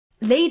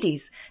Ladies,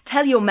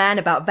 tell your man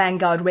about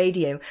Vanguard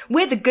Radio.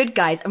 We're the good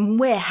guys and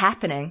we're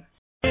happening.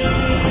 Having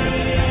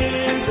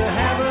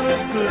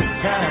a good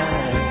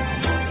time.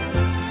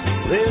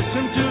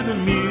 Listen to the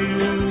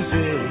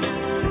music,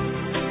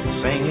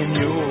 singing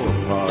your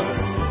part.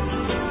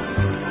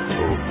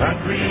 Oh,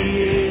 country,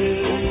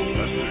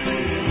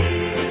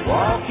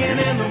 walking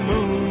in the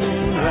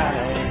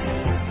moonlight.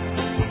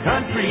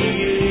 Country,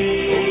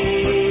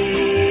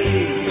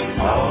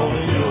 all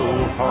in your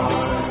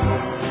heart.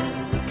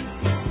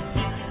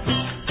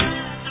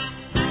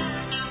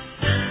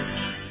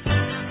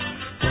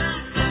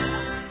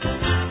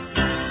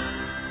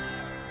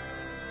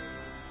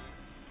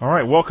 All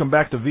right, welcome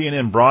back to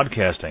VNN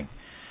Broadcasting.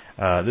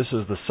 This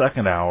is the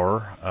second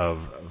hour of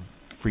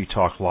Free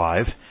Talk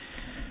Live.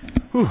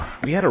 Whew,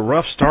 we had a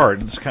rough start,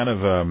 and it's kind of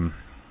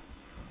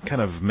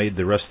made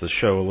the rest of the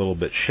show a little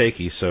bit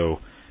shaky. So,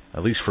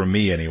 at least for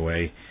me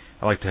anyway,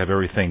 I like to have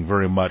everything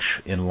very much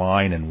in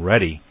line and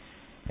ready.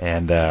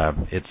 And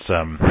it's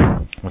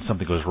when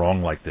something goes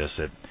wrong like this,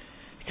 it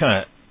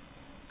kind of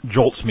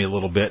jolts me a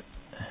little bit.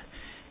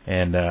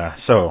 And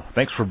so,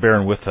 thanks for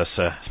bearing with us,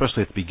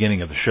 especially at the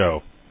beginning of the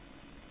show.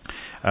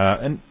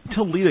 And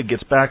until Lita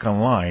gets back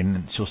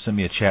online, she'll send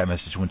me a chat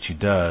message when she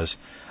does,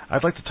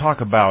 I'd like to talk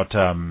about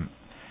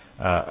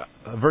a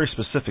very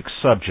specific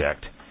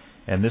subject,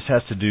 and this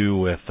has to do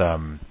with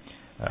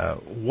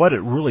what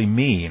it really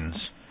means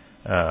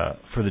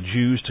for the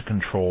Jews to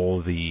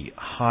control the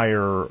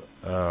higher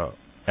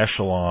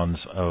echelons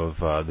of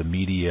the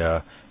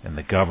media and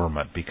the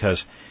government, because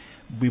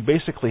we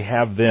basically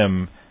have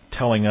them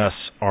telling us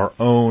our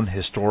own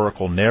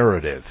historical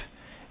narrative.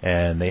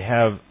 And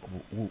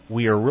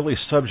we are really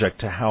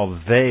subject to how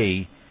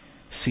they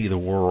see the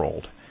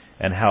world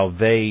and how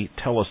they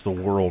tell us the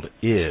world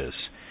is.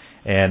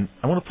 And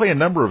I want to play a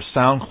number of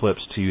sound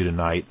clips to you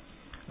tonight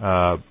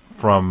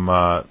from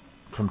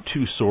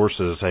two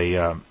sources: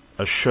 a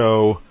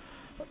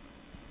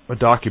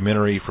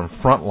documentary from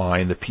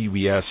Frontline, the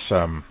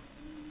PBS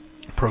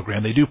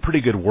program. They do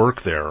pretty good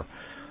work there,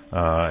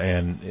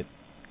 and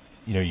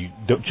you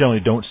generally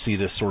don't see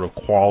this sort of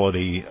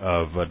quality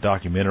of a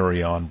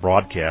documentary on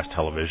broadcast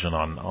television,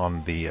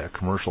 on the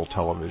commercial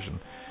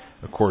television.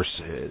 Of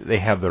course, they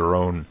have their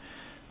own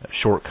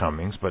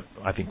shortcomings, but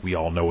I think we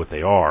all know what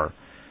they are.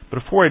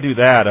 But before I do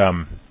that,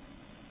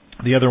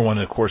 the other one,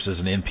 of course, is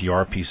an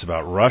NPR piece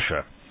about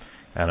Russia,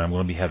 and I'm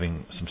going to be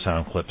having some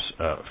sound clips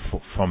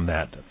from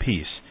that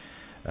piece.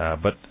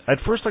 But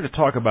I'd first like to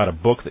talk about a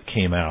book that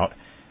came out.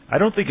 I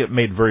don't think it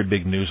made very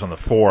big news on the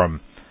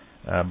forum,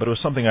 but it was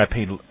something I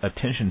paid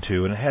attention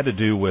to, and it had to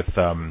do with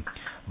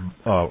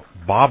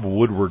Bob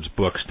Woodward's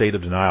book, State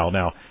of Denial.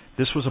 Now,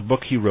 this was a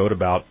book he wrote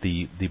about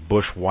the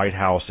Bush White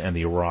House and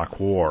the Iraq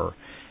War,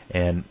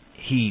 and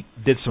he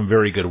did some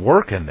very good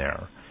work in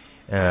there.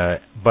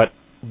 But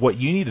what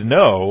you need to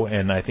know,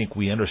 and I think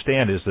we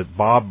understand, is that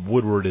Bob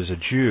Woodward is a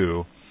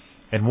Jew,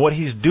 and what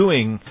he's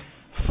doing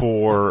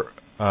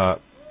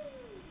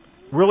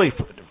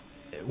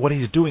what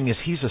he's doing is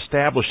he's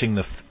establishing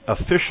the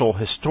official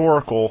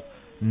historical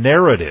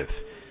narrative.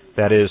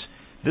 That is,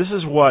 this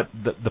is what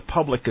the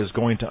public is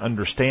going to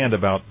understand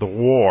about the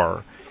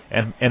war,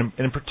 and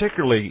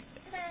particularly,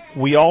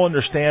 we all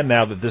understand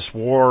now that this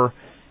war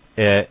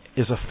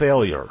is a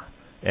failure,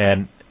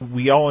 and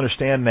we all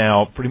understand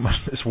now pretty much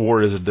this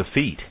war is a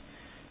defeat,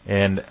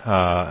 and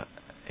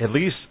at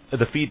least a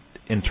defeat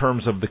in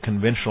terms of the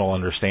conventional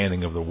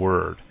understanding of the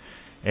word.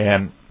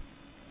 And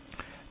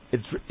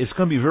it's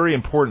going to be very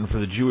important for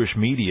the Jewish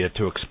media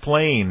to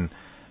explain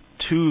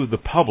to the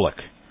public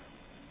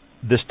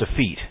this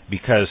defeat,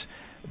 because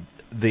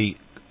the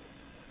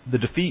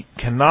defeat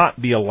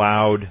cannot be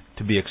allowed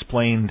to be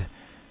explained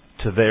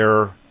to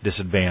their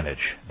disadvantage,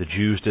 the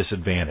Jews'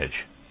 disadvantage.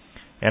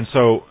 And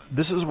so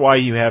this is why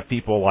you have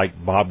people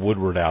like Bob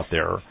Woodward out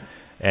there,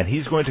 and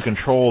he's going to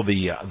control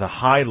the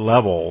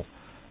high-level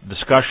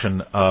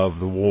discussion of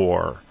the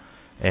war,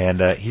 and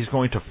he's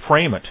going to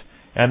frame it.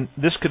 And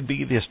this could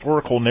be the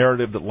historical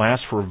narrative that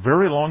lasts for a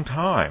very long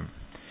time.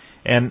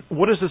 And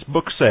what does this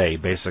book say,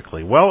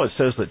 basically? Well, it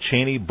says that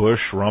Cheney,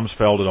 Bush,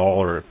 Rumsfeld, and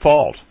all are at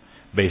fault,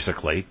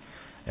 basically.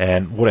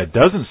 And what it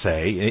doesn't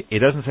say, it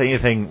doesn't say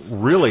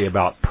anything really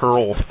about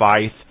Pearl,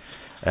 Feith,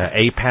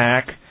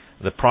 AIPAC,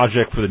 the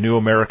Project for the New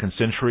American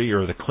Century,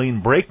 or the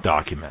Clean Break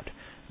document.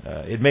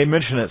 It may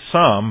mention it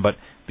some, but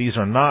these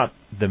are not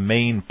the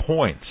main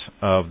points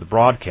of the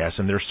broadcast,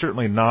 and they're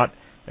certainly not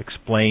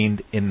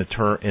explained in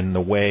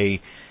the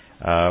way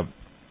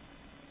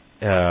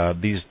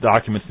these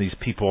documents, these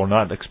people are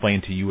not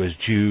explained to you as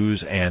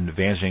Jews and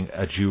advancing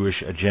a Jewish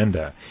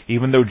agenda,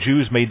 even though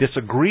Jews may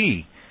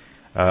disagree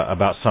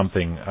about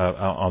something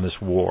on this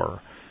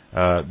war.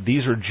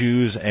 These are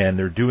Jews, and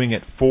they're doing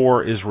it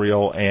for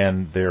Israel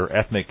and their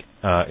ethnic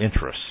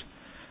interests.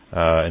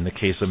 In the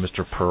case of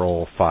Mr.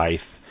 Pearl,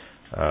 Feith,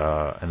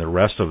 and the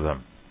rest of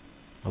them.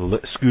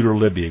 Scooter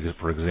Libby,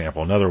 for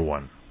example, another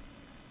one.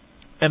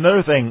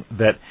 Another thing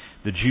that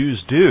the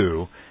Jews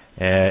do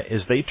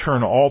is they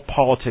turn all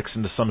politics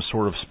into some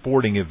sort of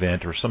sporting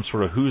event or some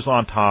sort of who's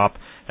on top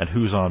and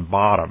who's on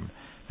bottom.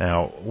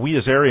 Now, we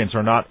as Aryans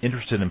are not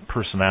interested in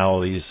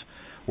personalities.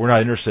 We're not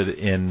interested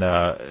in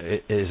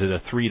is it a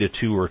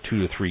 3-2 or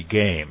 2-3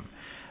 game.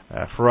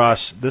 For us,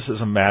 this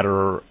is a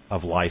matter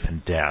of life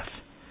and death,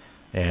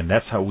 and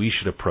that's how we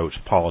should approach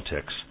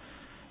politics.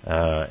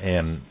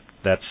 And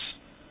that's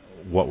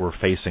what we're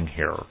facing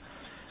here,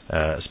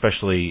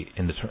 especially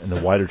in the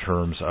wider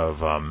terms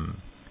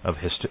of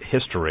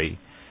history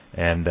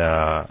and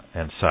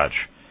such.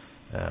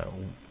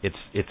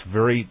 It's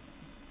very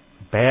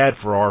bad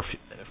for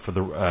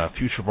the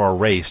future of our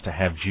race to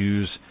have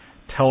Jews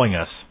telling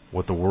us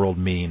what the world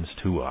means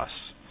to us.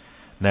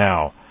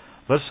 Now,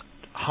 let's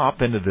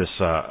hop into this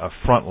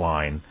front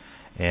line,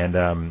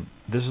 and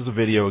this is a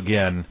video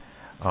again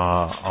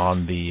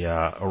on the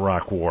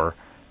Iraq War,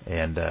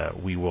 and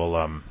we will.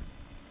 I'm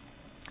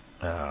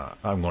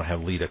going to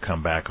have Lita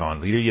come back on.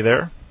 Lita, you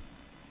there?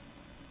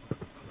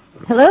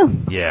 Hello?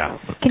 Yeah.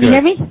 Can you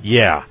hear me?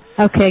 Yeah.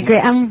 Okay,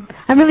 great. I'm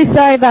really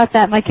sorry about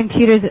that. My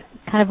computer's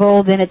kind of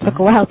old, and it took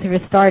a while to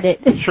restart it.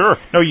 Sure.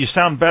 No, you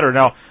sound better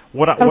now.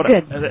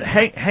 Good.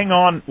 Hang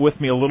on with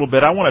me a little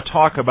bit. I want to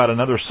talk about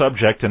another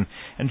subject, and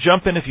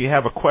jump in if you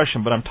have a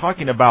question. But I'm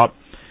talking about,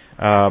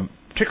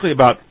 particularly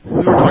about, we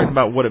were talking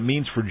about what it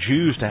means for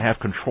Jews to have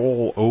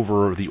control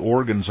over the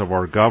organs of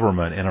our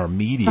government and our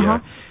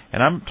media,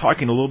 and I'm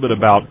talking a little bit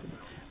about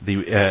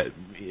the,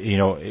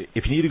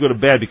 if you need to go to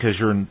bed because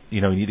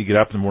you need to get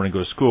up in the morning and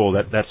go to school,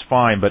 that's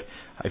fine. But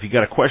if you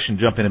got a question,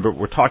 jump in. But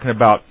we're talking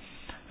about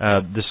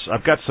this.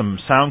 I've got some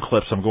sound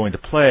clips I'm going to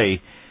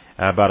play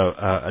about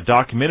a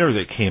documentary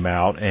that came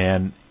out,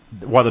 and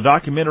while the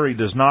documentary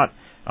does not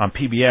on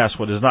PBS,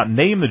 does not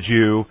name the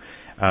Jew,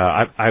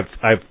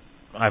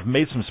 I've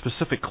made some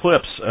specific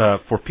clips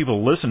for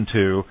people to listen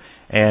to,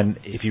 and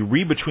if you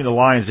read between the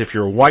lines, if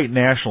you're a white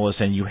nationalist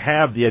and you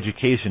have the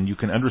education, you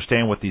can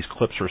understand what these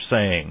clips are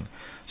saying.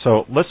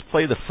 So let's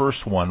play the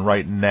first one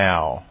right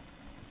now.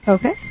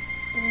 Okay.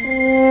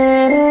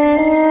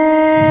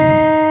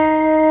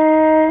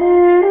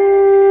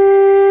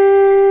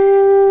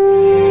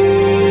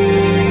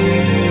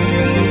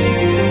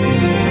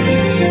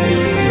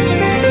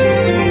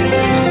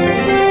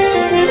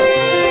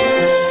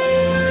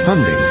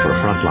 Funding for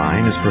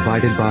Frontline is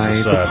provided by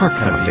the Park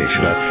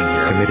Foundation,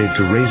 committed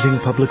to raising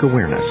public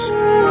awareness.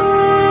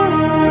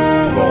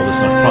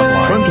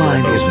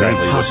 Frontline is made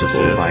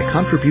possible by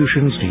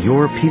contributions to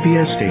your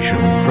PBS station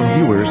from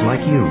viewers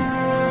like you.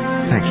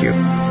 Thank you.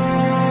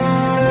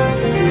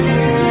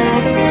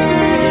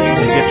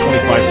 They get 25%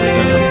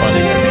 of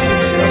funding, I think, from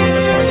the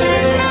government, by the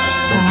way.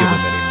 Don't give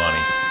them any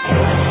money.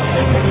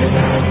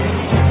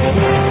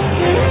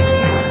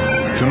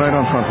 Tonight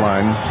on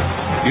Frontline,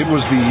 it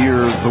was the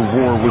year the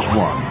war was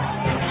won.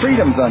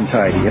 Freedom's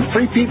untidy, and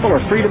free people are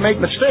free to make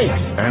mistakes.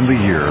 And the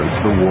year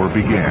the war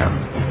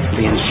began.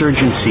 The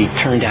insurgency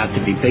turned out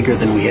to be bigger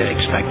than we had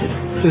expected.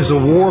 There's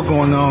a war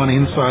going on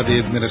inside the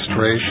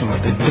administration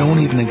that they don't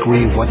even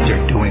agree what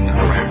they're doing in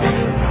Iraq.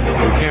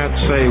 We can't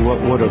say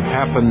what would have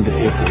happened if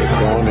we had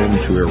gone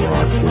into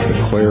Iraq with a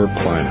clear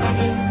plan.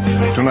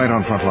 Tonight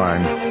on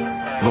Frontline,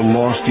 the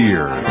lost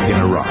year in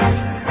Iraq.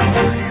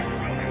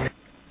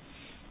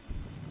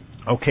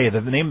 Okay,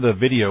 the name of the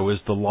video is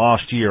The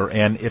Lost Year,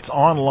 and it's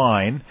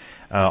online.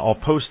 I'll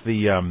post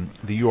the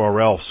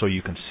URL so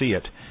you can see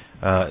it.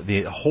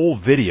 The whole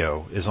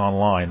video is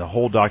online. The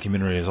whole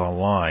documentary is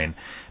online.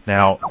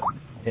 Now,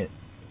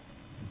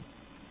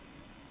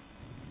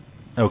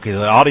 okay, the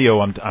audio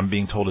I'm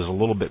being told is a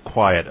little bit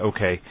quiet.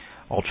 Okay,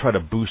 I'll try to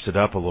boost it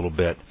up a little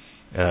bit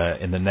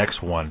in the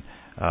next one.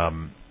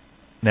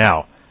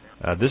 Now,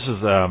 this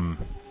is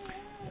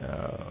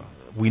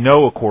we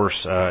know, of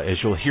course, as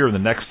you'll hear in the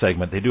next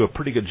segment, they do a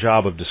pretty good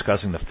job of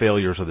discussing the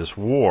failures of this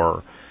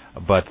war,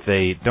 but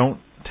they don't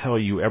tell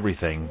you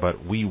everything,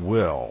 but we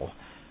will.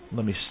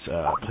 Let me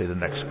play the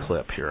next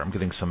clip here. I'm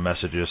getting some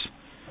messages.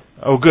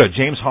 Oh, good.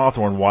 James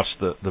Hawthorne watched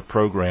the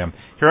program.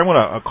 Here, I'm going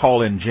to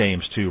call in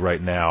James, too,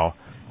 right now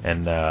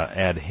and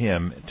add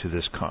him to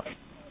this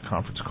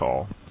conference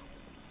call.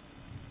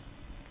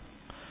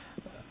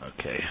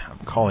 Okay,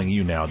 I'm calling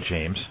you now,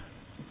 James.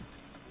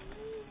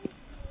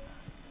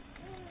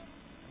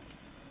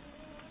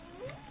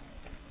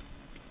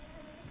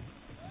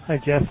 Hi,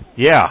 Jeff.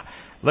 Yeah.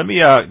 Let me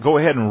go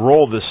ahead and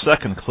roll this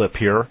second clip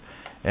here.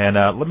 And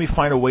let me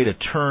find a way to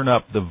turn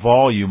up the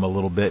volume a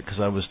little bit, because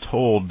I was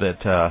told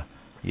that,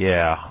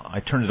 I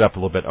turned it up a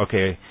little bit.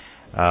 Okay.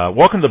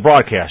 Welcome to the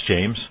broadcast,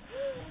 James.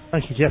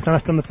 Thank you, Jeff.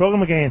 Nice to be on the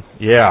program again.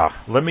 Yeah.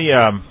 Let me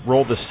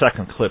roll this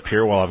second clip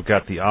here while I've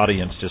got the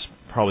audience just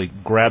probably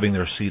grabbing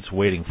their seats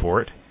waiting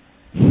for it.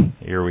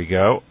 Here we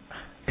go.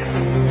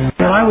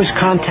 Now, I was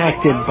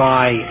contacted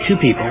by two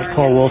people,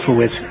 Paul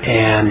Wolfowitz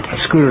and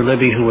Scooter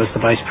Libby, who was the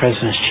Vice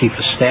President's Chief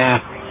of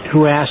Staff,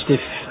 who asked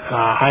if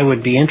I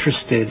would be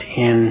interested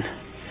in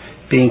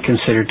being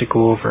considered to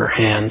go over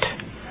and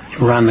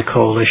run the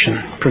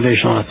coalition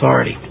provisional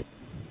authority.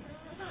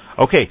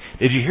 Okay,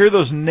 did you hear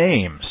those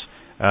names?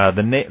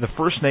 The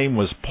first name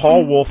was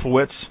Paul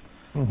Wolfowitz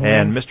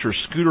and Mr.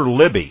 Scooter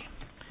Libby.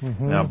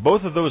 Now,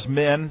 both of those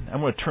men,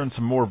 I'm going to turn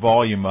some more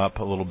volume up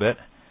a little bit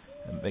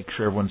and make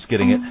sure everyone's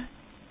getting it.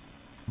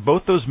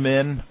 both those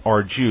men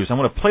are Jews. I'm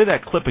going to play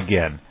that clip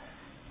again.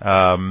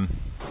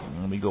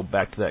 Let me go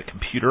back to that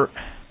computer.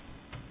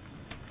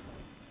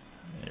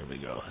 There we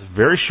go. It's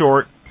very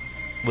short.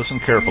 Listen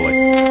carefully.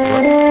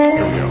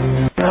 Here we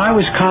go. I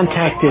was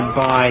contacted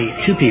by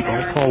two people,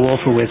 Paul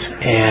Wolfowitz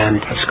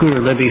and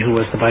Scooter Libby, who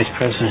was the Vice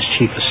President's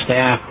Chief of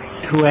Staff,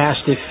 who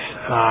asked if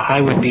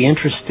I would be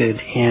interested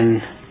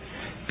in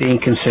being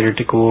considered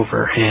to go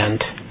over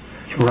and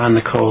run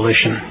the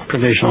coalition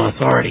provisional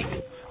authority.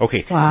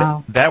 Okay.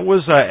 Wow. That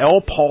was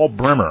L. Paul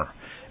Bremer.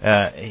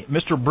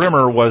 Mr.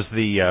 Bremer was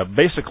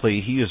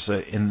basically he is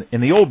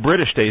in the old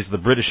British days of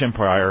the British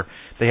Empire.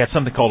 They had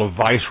something called a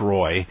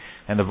viceroy,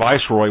 and the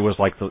viceroy was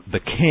like the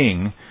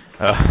king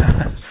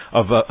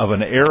of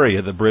an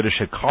area the British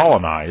had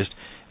colonized,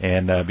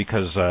 and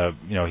because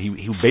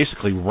he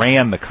basically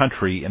ran the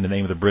country in the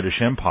name of the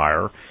British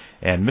Empire.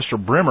 And Mr.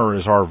 Bremer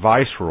is our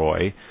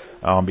viceroy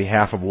on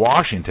behalf of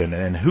Washington,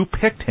 and who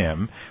picked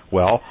him?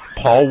 Well,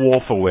 Paul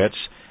Wolfowitz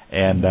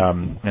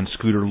and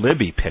Scooter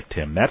Libby picked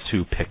him. That's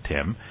who picked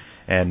him,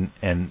 and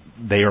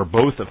they are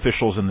both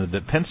officials in the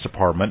Defense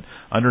Department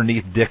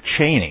underneath Dick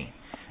Cheney.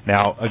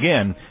 Now,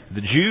 again,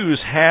 the Jews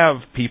have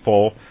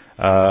people.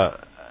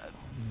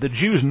 The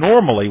Jews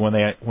normally,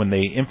 when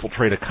they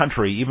infiltrate a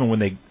country, even when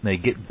they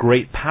get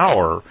great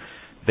power,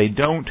 they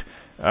don't.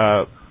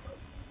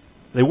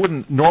 They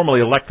wouldn't normally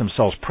elect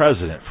themselves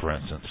president, for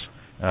instance.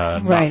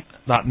 Right.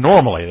 Not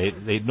normally.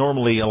 They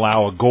normally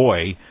allow a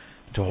goy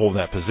to hold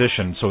that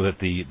position so that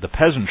the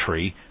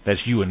peasantry, that's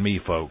you and me,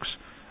 folks,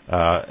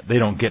 they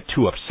don't get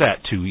too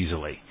upset too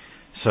easily.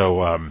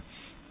 So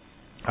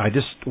I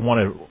just want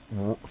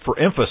to, for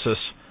emphasis,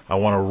 I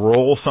want to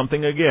roll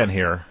something again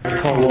here.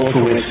 Paul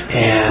Wolfowitz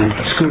and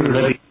Scooter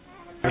Libby.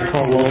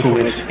 Paul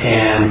Wolfowitz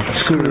and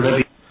Scooter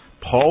Libby.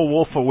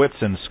 Paul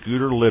Wolfowitz and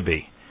Scooter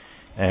Libby.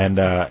 And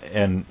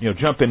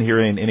jump in here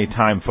any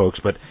time, folks,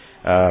 but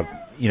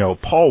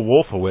Paul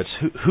Wolfowitz,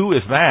 who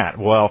is that?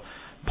 Well,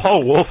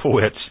 Paul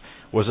Wolfowitz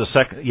was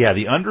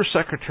the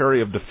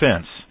Undersecretary of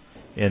Defense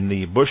in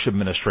the Bush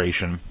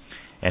administration,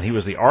 and he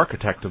was the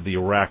architect of the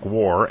Iraq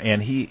War,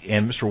 and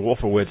Mr.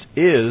 Wolfowitz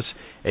is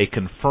a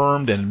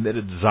confirmed and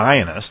admitted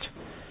Zionist.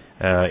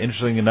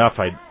 Interesting enough,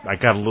 I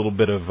got a little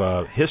bit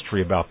of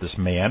history about this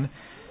man.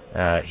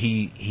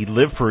 He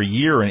lived for a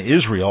year in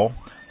Israel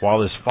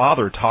while his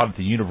father taught at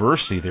the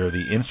university there,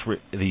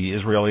 the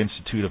Israeli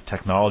Institute of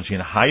Technology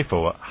in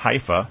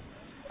Haifa.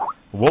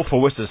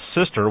 Wolfowitz's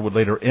sister would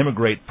later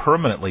immigrate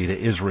permanently to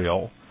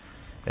Israel.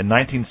 In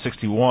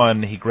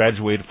 1961, he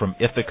graduated from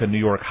Ithaca, New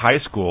York High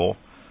School,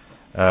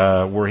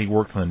 where he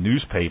worked in the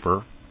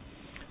newspaper.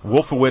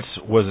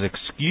 Wolfowitz was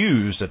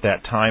excused at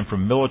that time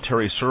from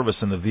military service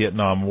in the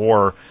Vietnam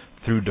War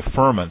through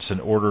deferments in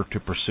order to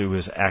pursue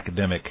his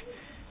academic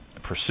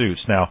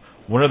pursuits. Now,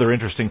 one other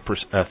interesting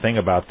thing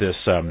about this,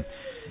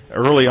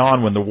 early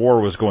on when the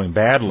war was going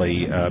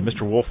badly,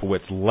 Mr.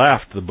 Wolfowitz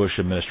left the Bush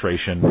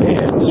administration,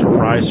 and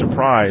surprise,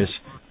 surprise,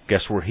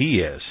 guess where he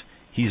is?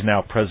 He's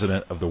now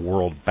president of the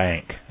World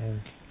Bank.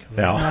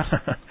 Now,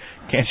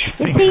 can't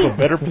you think of a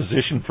better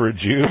position for a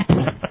Jew?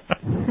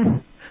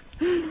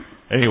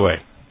 Anyway,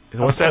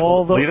 what's that,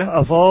 Lita?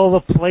 Of all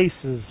the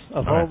places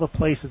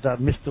that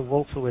Mr.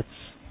 Wolfowitz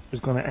is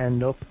going to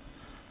end up,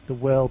 the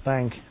World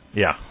Bank.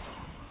 Yeah.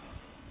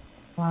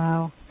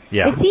 Wow.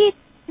 Yeah. Is he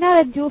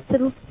not a dual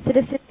citizen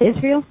of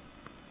Israel?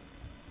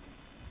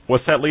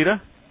 What's that,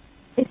 Lita?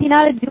 Is he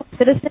not a dual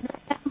citizen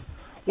right now?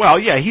 Well,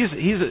 yeah,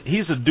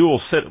 he's a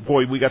dual citizen.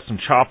 Boy, we got some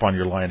chop on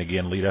your line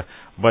again, Lita.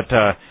 But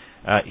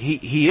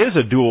he is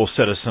a dual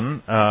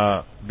citizen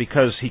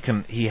because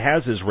he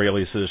has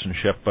Israeli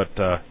citizenship. But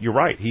you're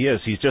right, he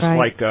is. He's just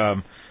like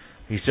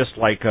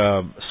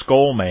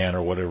Skullman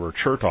or whatever,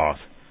 Chertoff.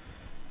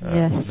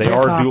 Yes, they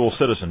are dual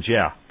citizens.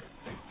 Yeah.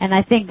 And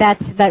I think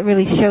that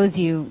really shows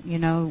you,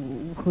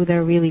 who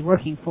they're really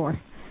working for,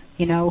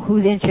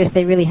 whose interest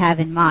they really have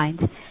in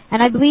mind.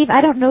 And I believe, I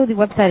don't know the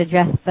website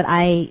address, but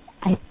I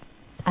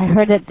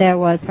heard that there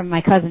was, from my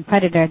cousin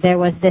Predator, there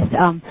was this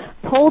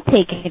poll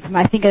taken from,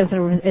 I think it was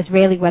an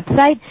Israeli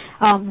website,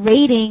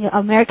 rating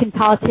American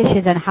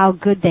politicians and how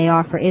good they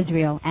are for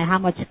Israel and how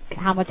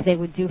much they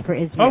would do for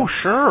Israel. Oh,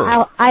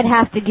 sure. I'd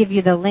have to give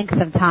you the link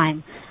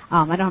sometime.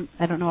 I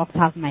don't know off the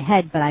top of my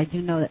head, but I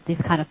do know that these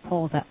kind of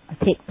polls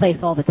take place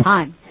all the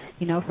time.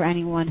 For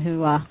anyone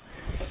who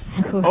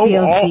feels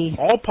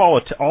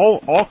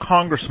all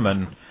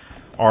congressmen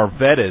are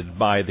vetted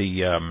by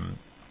the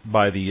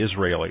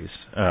Israelis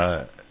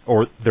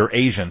or their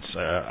agents.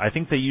 I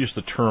think they use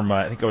the term.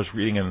 I think I was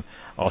reading in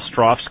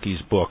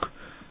Ostrovsky's book.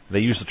 They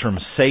use the term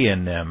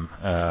 "sayanim"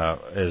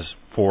 as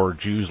for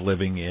Jews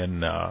living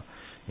in the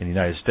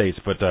United States,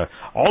 but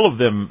all of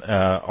them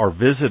are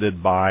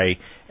visited by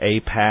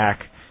AIPAC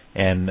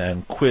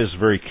and quizzed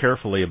very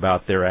carefully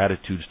about their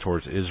attitudes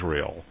towards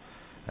Israel.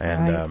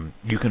 And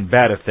you can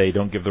bet if they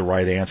don't give the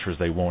right answers,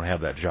 they won't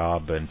have that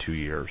job in 2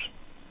 years.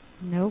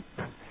 Nope.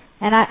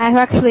 And I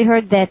actually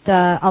heard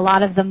that a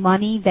lot of the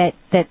money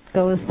that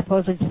goes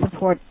supposedly to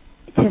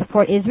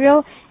support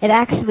Israel, it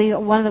actually,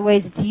 one of the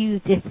ways it's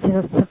used is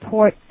to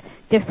support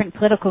different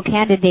political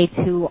candidates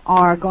who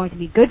are going to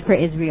be good for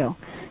Israel.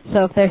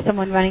 So if there's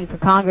someone running for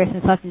Congress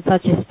in such and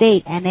such a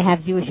state and they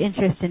have Jewish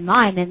interests in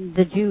mind, then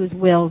the Jews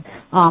will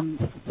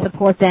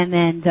support them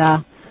and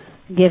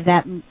give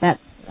that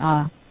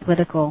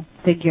political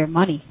figure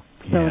money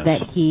so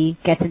that he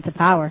gets into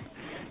power.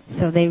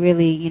 So they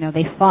really,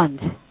 they fund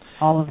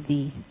all of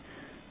the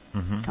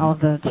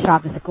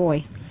Shabbos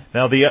Goy.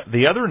 Now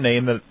the other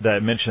name that I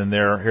mentioned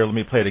there, here, let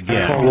me play it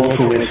again. Paul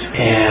Wolfowitz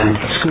and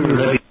Scooter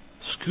Libby.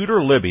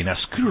 Scooter Libby. Now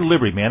Scooter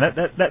Libby, man,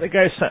 that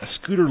guy,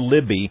 Scooter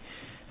Libby.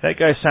 That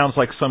guy sounds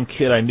like some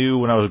kid I knew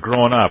when I was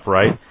growing up,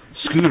 right?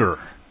 Scooter.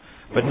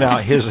 But now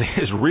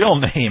his real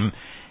name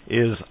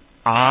is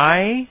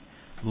I.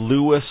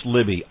 Lewis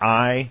Libby.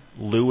 I.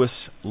 Lewis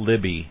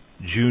Libby,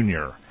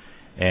 Jr.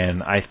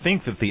 And I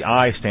think that the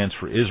I stands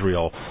for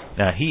Israel.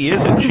 Now, he is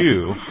a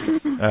Jew.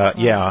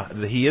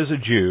 He is a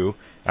Jew.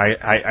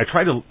 I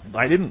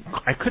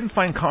couldn't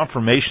find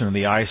confirmation in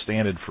the I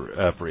standard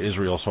for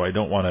Israel, so I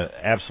don't want to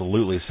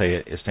absolutely say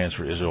it stands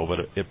for Israel, but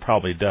it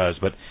probably does.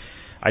 But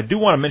I do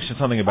want to mention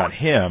something about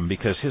him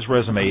because his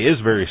resume is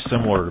very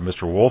similar to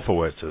Mr.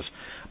 Wolfowitz's,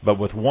 but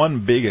with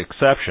one big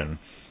exception.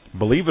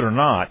 Believe it or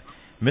not,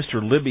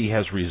 Mr. Libby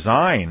has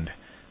resigned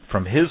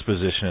from his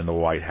position in the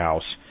White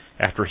House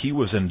after he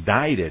was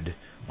indicted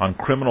on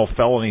criminal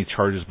felony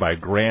charges by a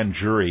grand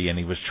jury, and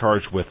he was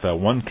charged with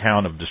 1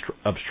 count of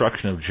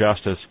obstruction of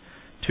justice,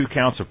 2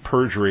 counts of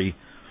perjury,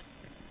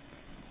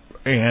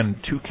 and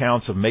 2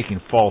 counts of making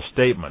false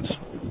statements.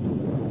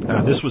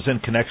 This was in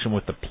connection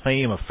with the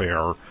Plame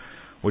affair,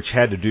 which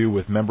had to do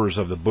with members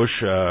of the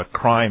Bush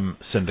crime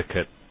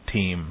syndicate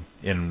team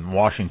in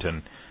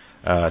Washington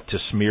to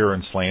smear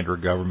and slander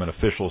government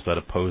officials that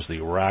opposed the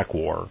Iraq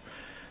War.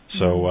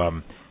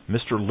 So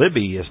Mr.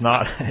 Libby is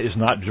not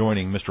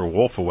joining Mr.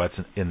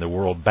 Wolfowitz in the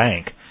World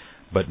Bank,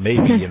 but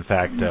maybe in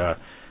fact,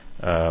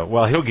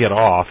 he'll get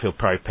off. He'll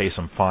probably pay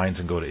some fines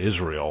and go to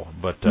Israel.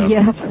 But these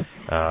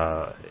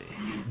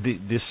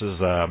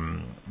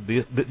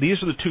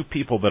are the two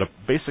people that have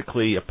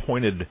basically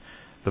appointed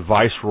the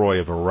Viceroy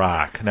of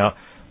Iraq. Now,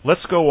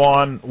 let's go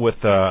on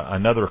with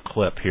another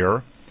clip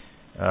here.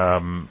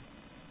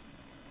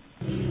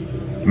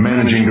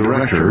 Managing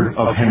Director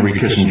of Henry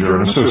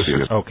Kissinger and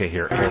Associates. Okay,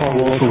 here. Paul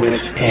Wolfowitz.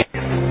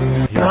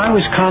 I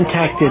was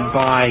contacted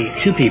by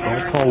 2 people,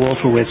 Paul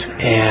Wolfowitz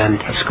and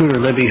Scooter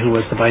Libby, who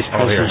was the Vice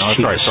President's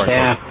Chief of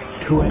Staff.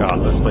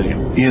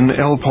 In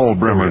L. Paul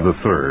Bremer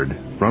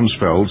III,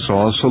 Rumsfeld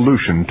saw a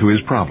solution to his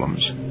problems.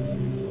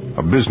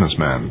 A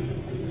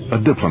businessman, a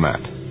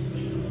diplomat,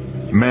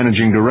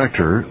 Managing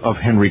Director of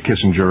Henry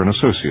Kissinger and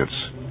Associates.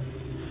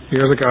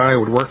 Here's a guy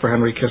who would work for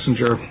Henry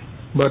Kissinger,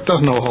 but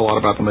doesn't know a whole lot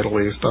about the Middle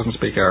East, doesn't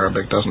speak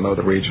Arabic, doesn't know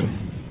the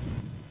region.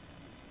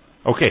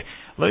 Okay,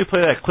 let me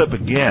play that clip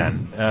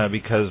again,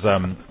 because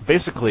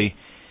basically,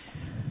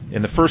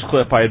 in the first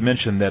clip I had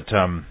mentioned that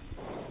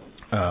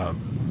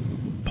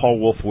Paul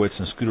Wolfowitz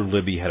and Scooter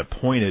Libby had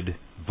appointed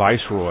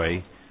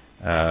Viceroy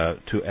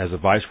as a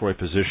Viceroy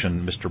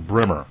position, Mr.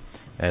 Bremer,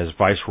 as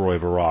Viceroy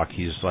of Iraq.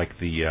 He's like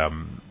the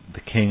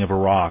king of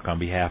Iraq on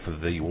behalf of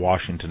the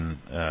Washington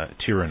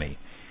tyranny.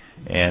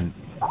 And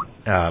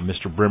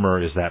Mr.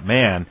 Bremer is that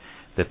man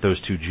that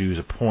those 2 Jews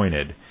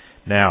appointed.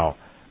 Now,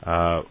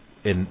 at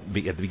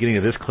the beginning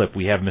of this clip,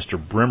 we have Mr.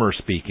 Bremer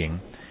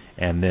speaking,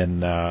 and then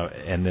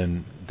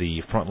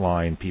the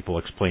frontline people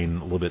explain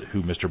a little bit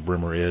who Mr.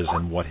 Bremer is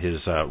and what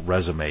his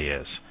resume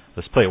is.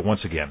 Let's play it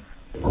once again.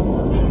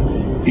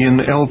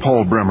 In L.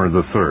 Paul Bremer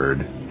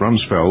III,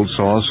 Rumsfeld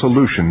saw a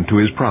solution to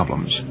his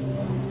problems.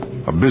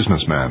 A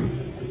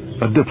businessman,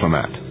 a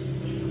diplomat,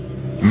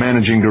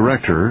 Managing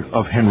Director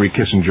of Henry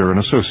Kissinger and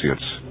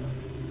Associates.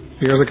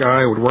 Here's a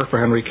guy who would work for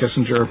Henry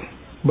Kissinger,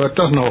 but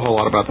doesn't know a whole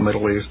lot about the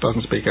Middle East,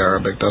 doesn't speak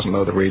Arabic, doesn't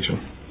know the region.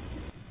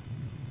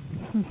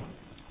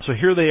 So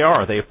here they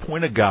are. They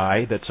appoint a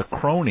guy that's a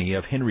crony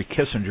of Henry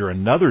Kissinger,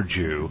 another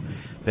Jew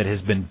that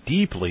has been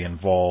deeply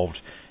involved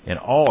in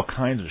all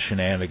kinds of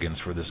shenanigans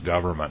for this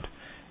government.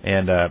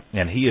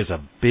 And he is a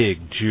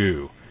big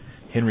Jew.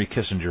 Henry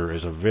Kissinger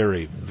is a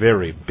very,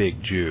 very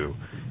big Jew.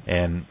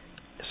 And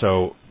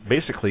so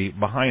basically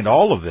behind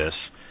all of this,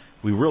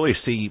 we really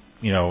see,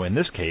 in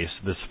this case,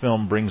 this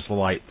film brings to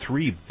light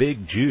 3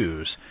 big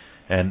Jews.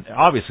 And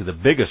obviously the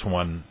biggest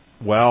one,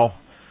 well,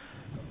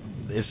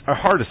 it's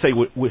hard to say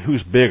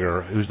who's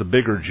the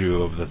bigger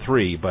Jew of the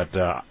 3, but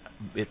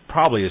it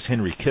probably is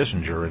Henry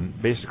Kissinger.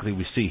 And basically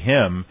we see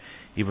him,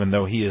 even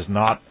though he is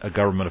not a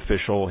government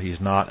official, he's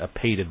not a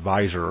paid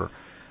advisor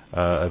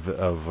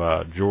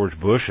of George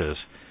Bush's,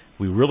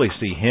 we really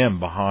see him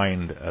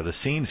behind the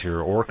scenes here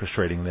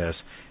orchestrating this.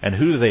 And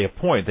who do they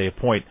appoint? They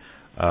appoint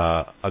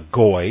a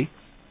Goy,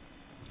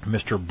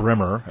 Mr.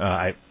 Bremer.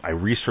 I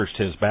researched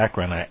his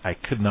background. I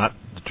could not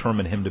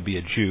determine him to be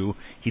a Jew.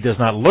 He does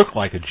not look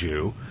like a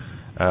Jew,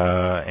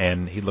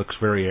 and he looks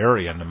very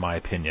Aryan in my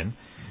opinion.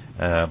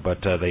 But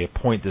they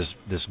appoint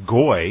this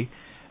Goy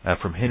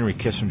from Henry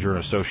Kissinger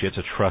and Associates,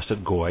 a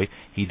trusted Goy.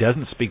 He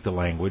doesn't speak the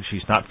language.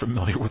 He's not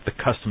familiar with the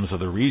customs of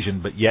the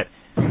region, but yet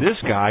this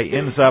guy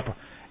ends up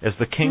as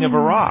the king of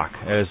Iraq,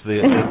 as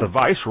the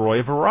Viceroy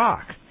of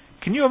Iraq.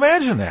 Can you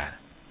imagine that?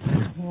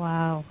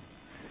 Wow.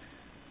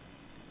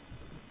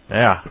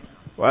 Yeah.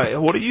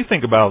 Well, what do you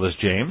think about this,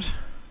 James?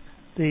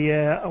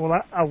 I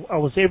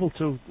was able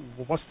to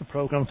watch the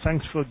program.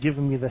 Thanks for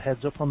giving me the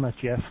heads up on that,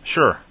 Jeff.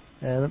 Sure.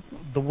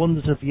 The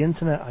wonders of the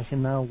internet. I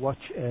can now watch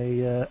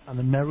an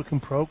American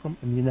program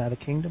in the United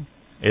Kingdom.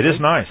 It is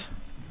nice.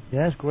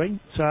 Yeah, it's great.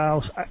 So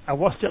I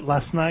watched it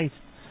last night,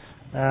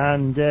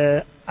 and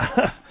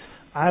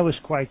I was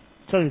to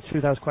tell you the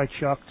truth, I was quite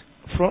shocked.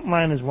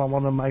 Frontline is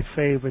one of my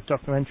favorite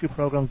documentary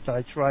programs that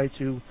I try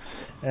to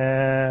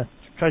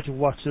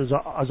watch as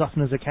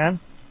often as I can.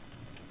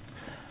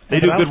 They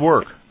do good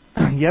work.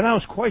 Yeah, I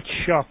was quite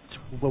shocked.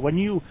 But when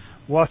you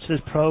watch this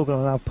program,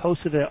 and I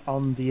posted it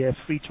on the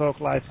Free Talk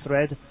Live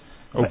thread.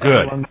 Oh,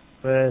 good.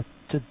 Everyone,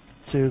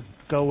 to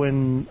go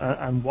in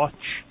and watch.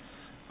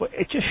 But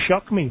it just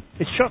shocked me.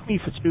 It shocked me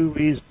for two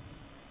reasons.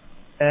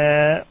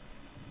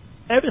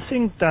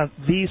 Everything that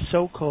these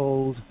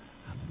so-called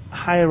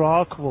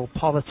hierarchical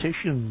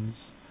politicians,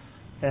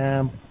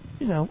 two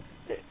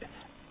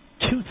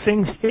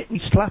things hit me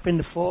slap in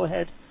the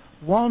forehead.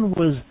 One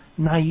was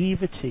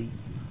naivety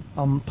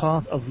on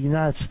part of the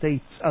United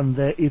States and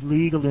their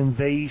illegal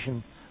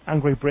invasion,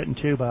 and Great Britain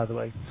too, by the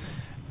way,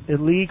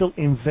 illegal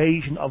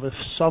invasion of a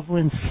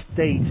sovereign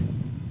state.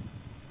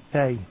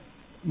 Okay,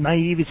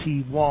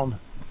 naivety one.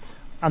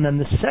 And then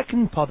the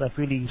second part that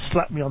really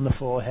slapped me on the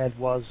forehead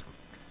was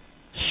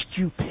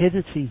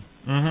stupidity.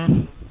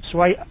 Mm-hmm.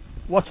 So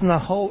watching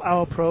that whole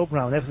hour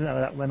program, everything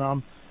that went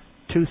on,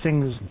 two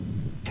things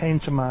came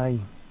to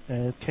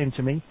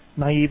me: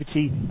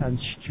 naivety and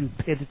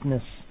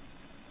stupidness.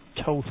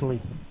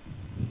 Totally.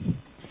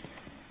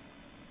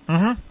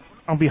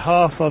 Mm-hmm. On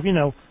behalf of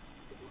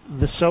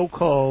the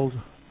so-called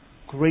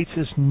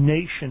greatest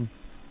nation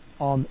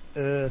on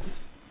earth.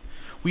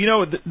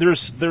 Well,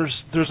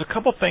 there's a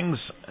couple things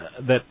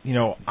that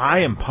I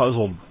am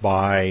puzzled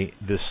by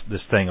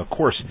this thing. Of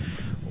course,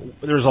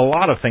 there's a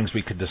lot of things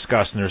we could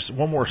discuss, and there's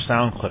one more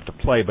sound clip to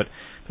play. But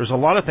there's a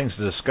lot of things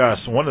to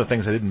discuss. One of the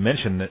things I didn't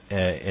mention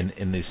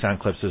in these sound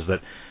clips is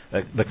that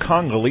the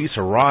Congolese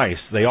Rice,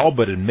 they all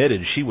but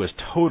admitted she was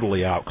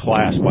totally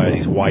outclassed by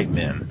these white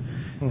men,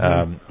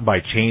 by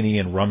Cheney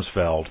and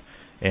Rumsfeld,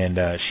 and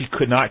she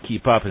could not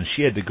keep up, and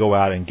she had to go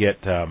out and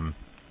get a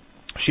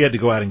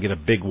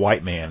big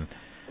white man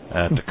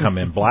to come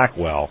in,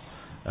 Blackwell,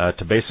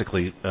 to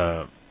basically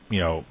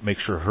make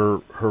sure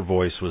her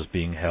voice was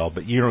being held.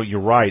 But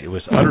you're right, it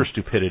was utter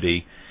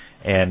stupidity,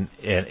 and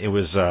it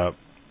was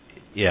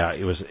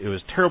it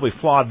was terribly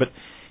flawed. But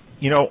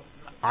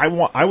I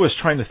was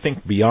trying to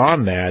think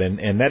beyond that,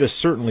 and that is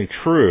certainly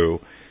true.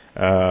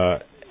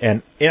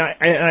 And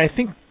I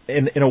think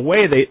in a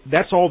way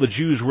that's all the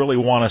Jews really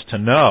want us to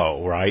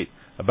know, right,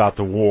 about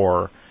the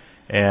war.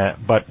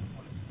 But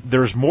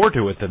there's more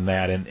to it than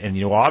that,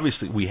 and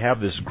obviously we have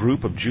this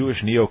group of Jewish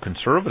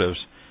neoconservatives,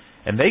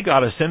 and they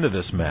got us into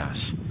this mess.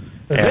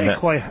 They're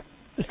quite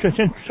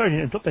sorry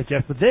to interrupt that,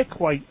 Jeff, but they're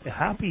quite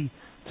happy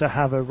to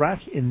have Iraq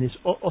in this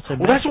utter mess.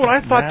 Well, that's what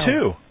I thought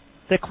too.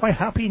 They're quite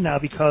happy now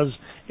because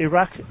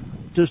Iraq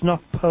does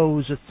not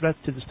pose a threat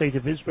to the state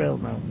of Israel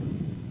now.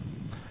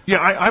 Yeah,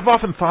 I've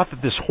often thought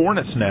that this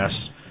hornet's nest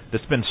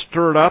that's been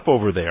stirred up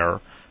over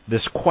there,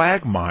 this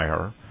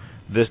quagmire,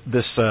 this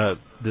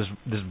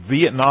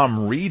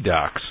Vietnam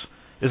redux,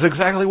 is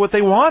exactly what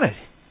they wanted.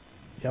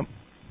 Yep.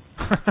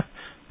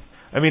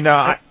 I mean,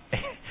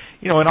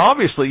 and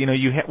obviously,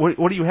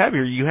 what do you have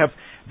here? You have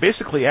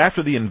basically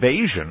after the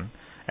invasion,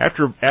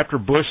 after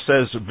Bush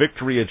says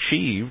victory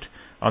achieved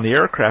on the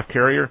aircraft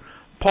carrier,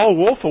 Paul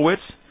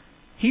Wolfowitz,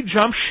 he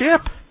jumps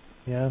ship.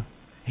 Yeah.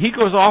 He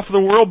goes off to the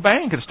World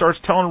Bank and starts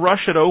telling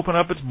Russia to open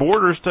up its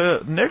borders to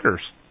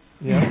niggers.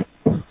 Yeah.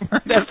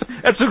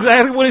 That's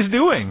exactly what he's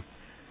doing.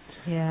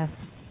 Yeah.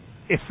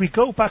 If we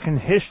go back in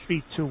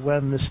history to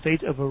when the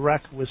state of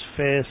Iraq was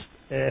first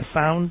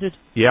founded,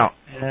 yeah,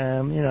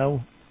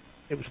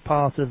 it was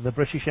part of the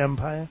British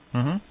Empire.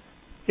 Mm-hmm.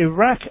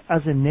 Iraq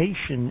as a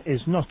nation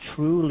is not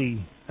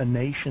truly a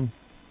nation.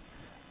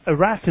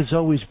 Iraq has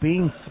always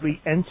been three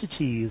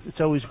entities.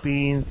 It's always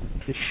been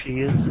the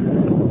Shias,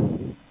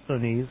 the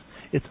Sunnis.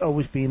 It's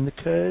always been the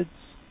Kurds.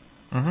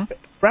 Mm-hmm.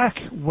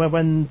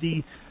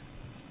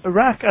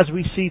 Iraq, as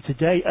we see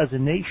today as a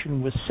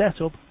nation, was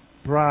set up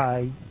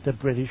by the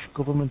British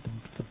government,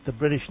 the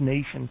British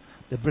nation,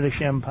 the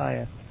British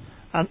Empire.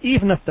 And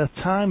even at the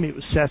time it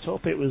was set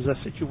up, it was a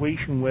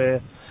situation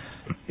where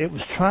it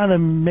was trying to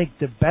make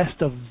the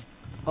best of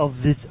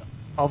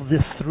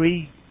the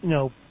three,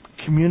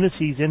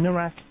 communities in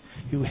Iraq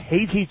who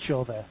hate each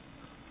other.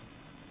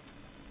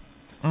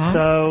 Mm-hmm.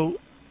 So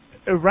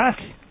Iraq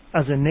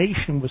as a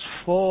nation was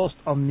forced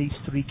on these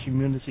three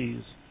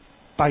communities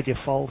by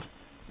default,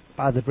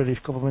 by the British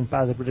government,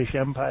 by the British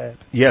Empire.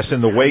 Yes,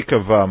 in the wake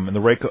of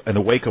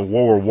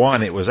World War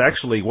I, it was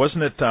actually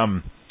wasn't it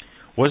a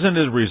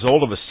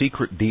result of a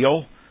secret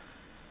deal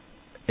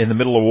in the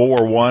middle of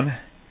World War I,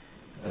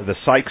 the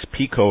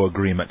Sykes-Picot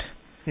Agreement.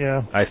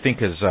 Yeah, I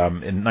think in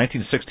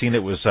 1916 it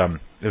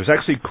was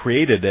actually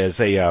created as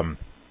a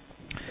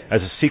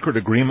secret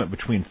agreement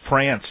between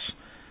France,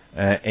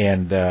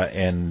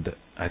 and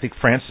I think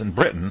France and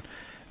Britain,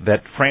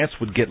 that France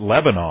would get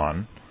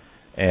Lebanon,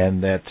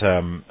 and that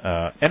and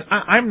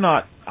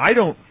I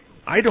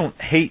don't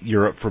hate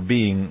Europe for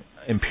being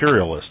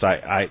imperialist.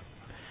 That's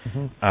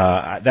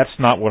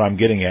not what I'm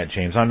getting at,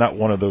 James. I'm not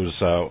one of those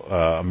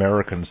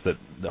Americans that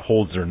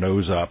holds their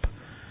nose up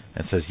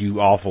and says, "You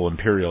awful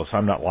imperialists."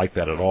 I'm not like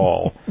that at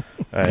all.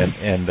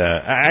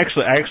 I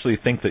actually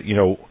think that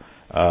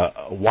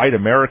white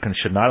Americans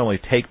should not only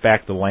take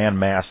back the land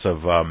mass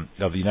of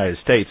the United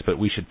States, but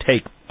we should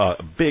take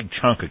a big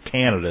chunk of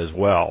Canada as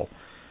well.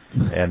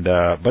 And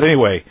but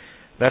anyway,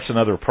 that's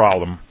another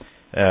problem,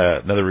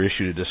 another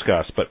issue to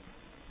discuss. But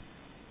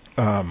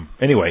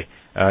anyway,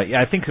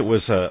 I think it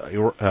was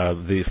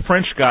the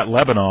French got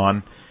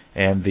Lebanon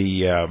and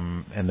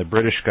the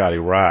British got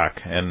Iraq,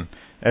 and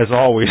as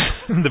always,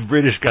 the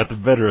British got the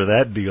better of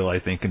that deal, I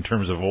think, in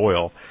terms of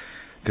oil,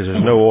 because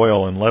there's no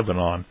oil in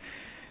Lebanon.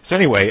 So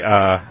anyway,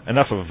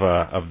 enough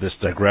of this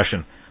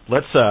digression.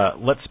 Let's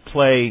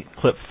play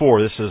clip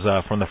 4. This is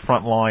from the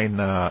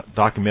Frontline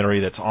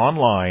documentary that's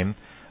online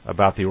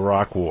about the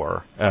Iraq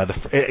War.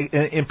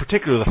 In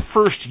particular, the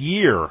first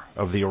year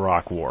of the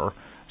Iraq War.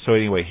 So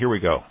anyway, here we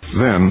go.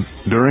 Then,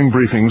 during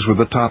briefings with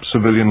the top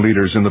civilian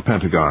leaders in the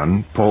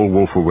Pentagon, Paul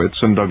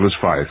Wolfowitz and Douglas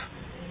Feith,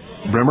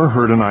 Bremer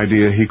heard an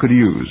idea he could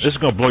use. This is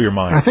going to blow your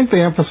mind. I think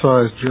they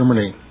emphasized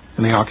Germany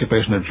and the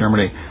occupation of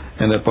Germany,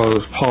 and that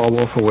both Paul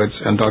Wolfowitz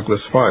and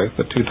Douglas Feith,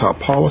 the two top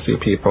policy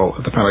people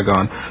at the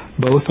Pentagon,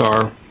 both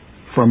are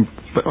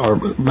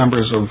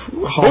members of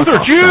Holocaust both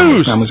are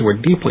Jews. Families who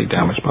were deeply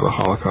damaged by the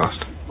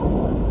Holocaust.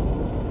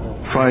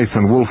 Feith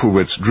and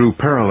Wolfowitz drew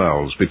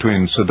parallels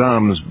between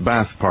Saddam's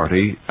Ba'ath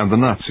Party and the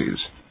Nazis.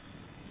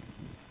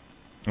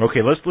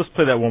 Okay, let's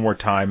play that one more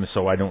time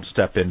so I don't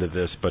step into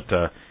this, but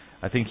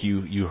I think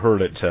you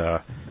heard it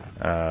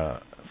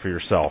for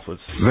yourself.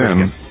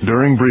 Then,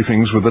 during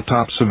briefings with the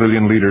top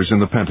civilian leaders in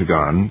the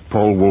Pentagon,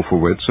 Paul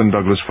Wolfowitz and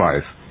Douglas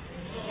Feith,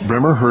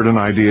 Bremer heard an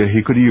idea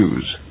he could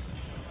use.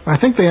 I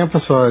think they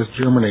emphasized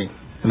Germany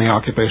and the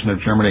occupation of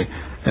Germany,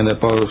 and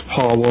that both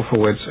Paul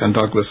Wolfowitz and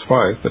Douglas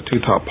Feith, the two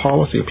top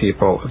policy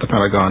people at the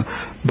Pentagon,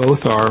 both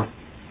are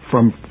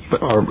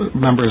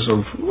members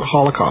of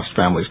Holocaust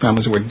families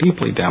who were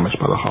deeply damaged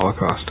by the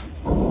Holocaust.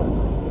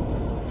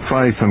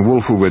 Feith and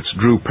Wolfowitz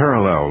drew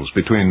parallels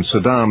between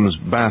Saddam's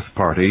Ba'ath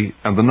Party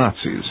and the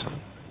Nazis.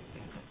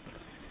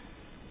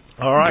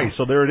 All right,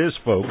 so there it is,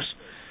 folks.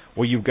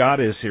 What you've got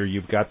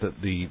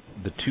the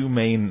two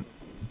main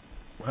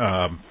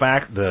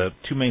the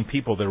two main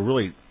people that are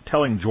really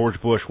telling George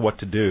Bush what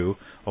to do,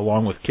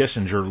 along with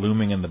Kissinger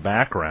looming in the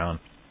background.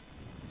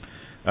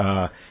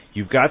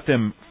 You've got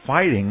them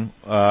fighting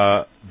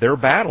their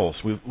battles.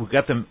 We've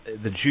got them.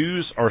 The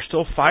Jews are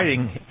still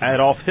fighting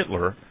Adolf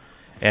Hitler.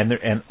 And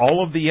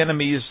all of the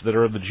enemies that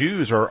are the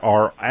Jews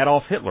are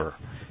Adolf Hitler.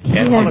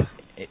 And I'm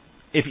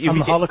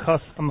the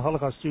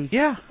Holocaust Jews.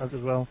 Yeah, as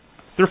well.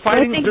 They're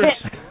fighting.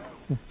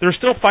 They're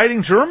still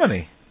fighting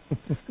Germany.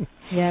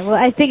 Yeah, well,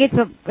 I think it's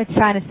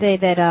trying to say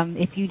that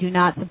if you do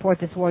not support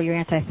this war, you're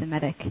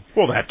anti-Semitic.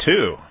 Well, that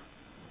too.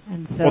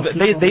 And so well,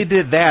 they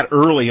did that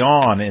early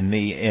on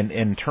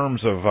in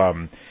terms of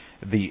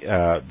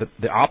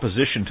the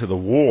opposition to the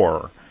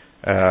war.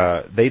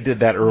 They did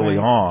that early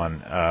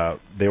on.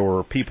 There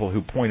were people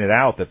who pointed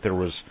out that there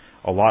was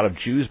a lot of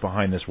Jews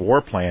behind this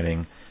war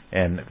planning,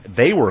 and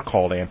they were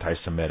called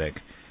anti-Semitic.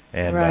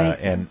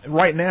 And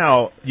right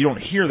now you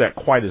don't hear that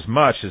quite as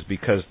much, is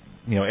because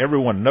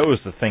everyone knows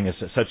the thing is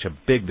such a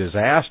big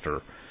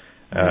disaster.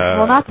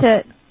 Well, not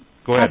to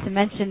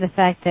mention the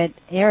fact that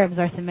Arabs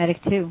are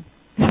Semitic too.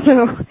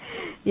 So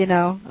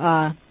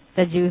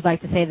the Jews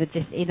like to say that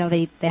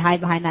they hide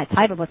behind that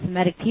title, but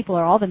Semitic people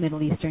are all the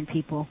Middle Eastern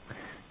people.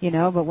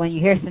 But when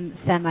you hear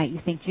Semite, you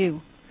think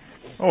Jew.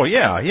 Oh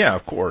yeah,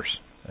 of course.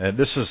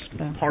 This is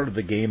part of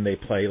the game they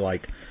play,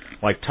 like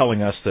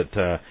telling us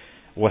that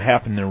what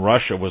happened in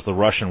Russia was the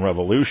Russian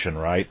Revolution,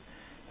 right?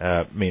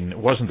 It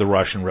wasn't the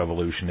Russian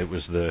Revolution; it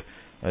was the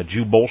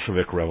Jew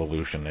Bolshevik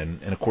Revolution,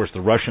 and of course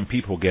the Russian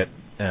people get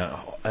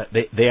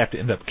they have to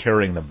end up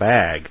carrying the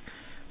bag.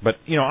 But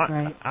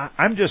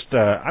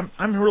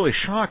I'm really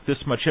shocked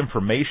this much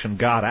information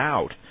got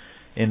out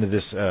into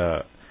this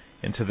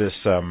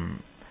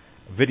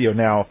video.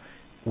 Now,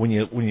 when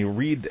you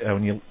read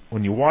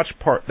when you watch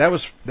part that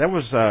was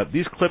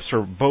these clips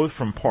are both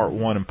from part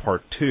 1 and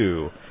part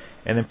 2,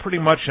 and then pretty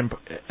much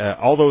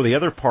although the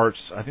other parts,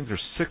 I think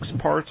there's 6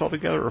 parts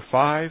altogether or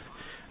 5,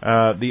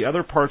 the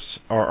other parts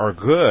are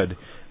good,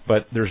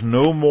 but there's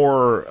no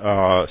more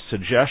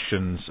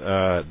suggestions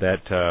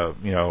that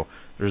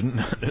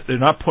they're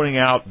not putting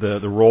out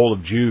the role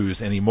of Jews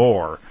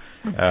anymore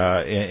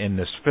in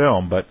this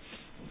film. But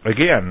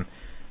again,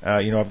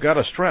 I've got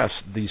to stress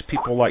these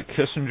people like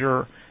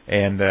Kissinger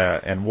and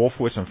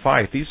Wolfowitz and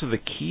Feith. These are the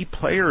key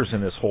players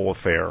in this whole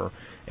affair,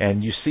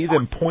 and you see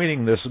them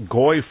pointing this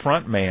Goy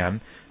front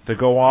man to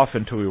go off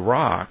into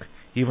Iraq,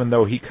 even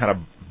though he kind of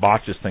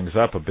botches things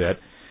up a bit,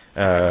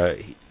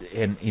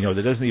 and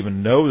that doesn't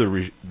even know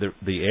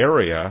the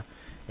area,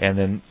 And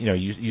then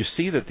you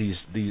see that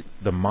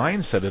the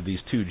mindset of these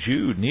two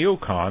Jew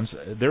neocons,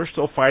 they're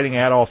still fighting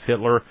Adolf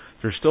Hitler,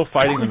 they're still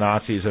fighting the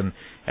Nazis,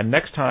 and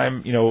next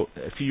time,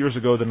 a few years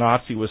ago the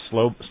Nazi was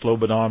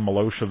Slobodan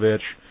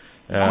Milosevic,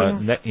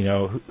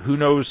 who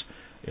knows,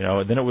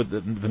 then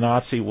the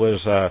Nazi was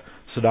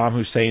Saddam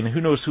Hussein,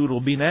 who knows who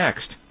it'll be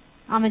next?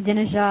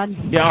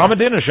 Ahmadinejad. Yeah,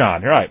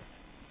 Ahmadinejad, right.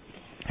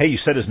 Hey, you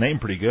said his name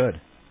pretty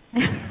good.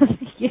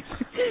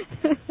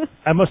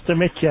 I must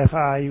admit, Jeff,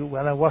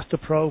 when I watched the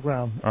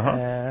program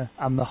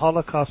and the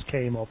Holocaust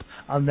came up,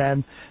 and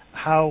then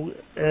how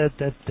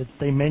that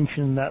they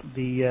mentioned that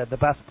the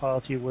Ba'ath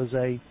Party was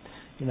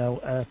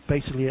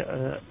basically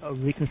a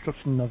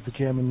reconstruction of the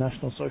German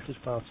National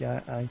Socialist Party.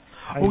 I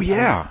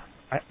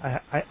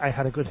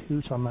had a good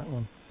hoot on that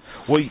one.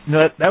 Well,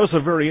 that was a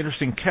very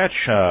interesting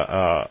catch,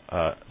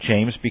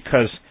 James,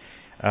 because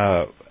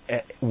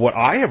what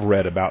I have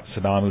read about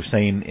Saddam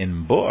Hussein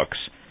in books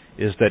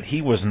is that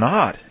he was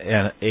not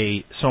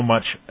so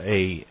much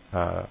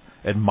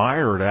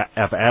admired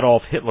of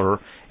Adolf Hitler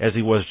as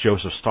he was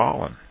Joseph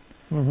Stalin.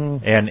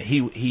 Mm-hmm. And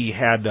he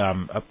had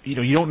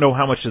you don't know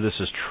how much of this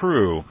is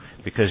true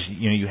because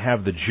you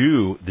have the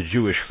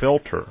Jewish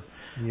filter.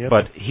 Yep.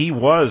 But he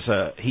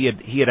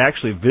had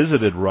actually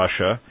visited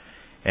Russia,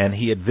 and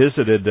he had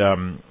visited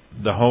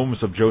the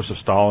homes of Joseph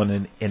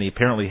Stalin, and he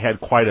apparently had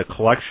quite a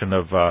collection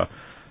of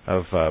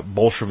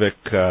Bolshevik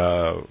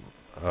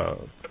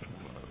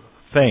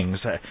things.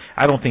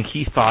 I don't think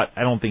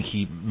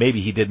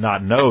maybe he did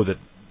not know that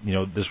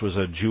this was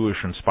a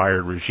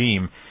Jewish-inspired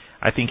regime.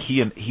 I think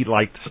he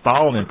liked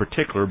Stalin in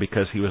particular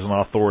because he was an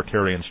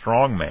authoritarian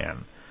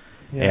strongman,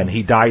 and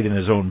he died in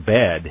his own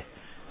bed.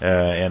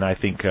 And I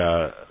think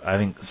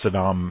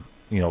Saddam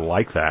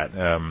liked that.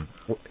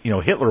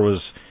 Hitler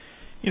was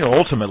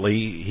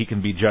ultimately he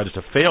can be judged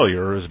a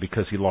failure is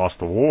because he lost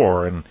the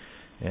war, and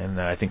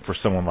I think for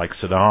someone like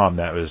Saddam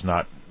that was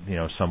not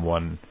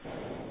someone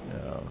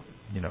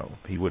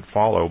he would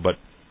follow. But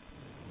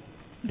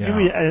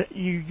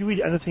you read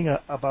anything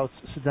about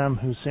Saddam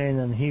Hussein,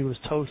 and he was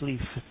totally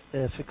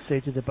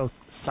fixated about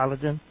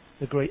Saladin,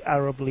 the great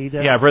Arab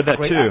leader. Yeah, I've read that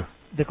too.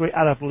 The great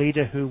Arab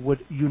leader who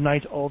would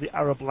unite all the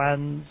Arab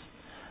lands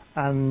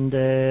and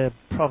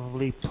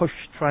probably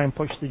try and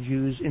push the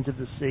Jews into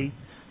the sea.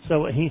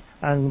 So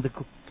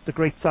the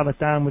great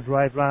Saladin would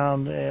ride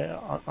round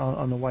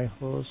on a white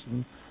horse,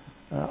 and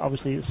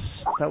obviously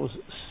that was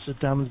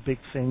Saddam's big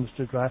thing, was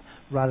to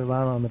ride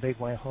around on a big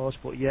white horse.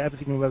 But yeah,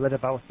 everything we read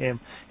about him,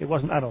 it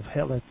wasn't Adolf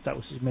Hitler that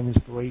was his main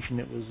inspiration.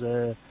 It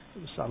was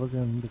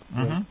Saladin.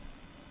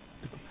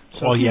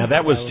 Well, yeah,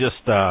 that was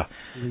just that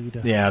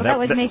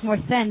would make more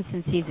sense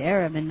since he's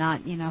Arab and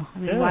not,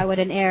 why would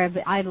an Arab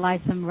idolize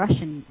some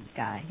Russian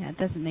guy? That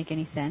doesn't make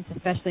any sense,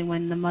 especially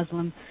when the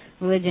Muslim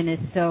religion is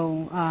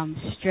so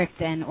strict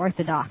and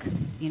orthodox.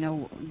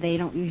 They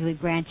don't usually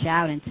branch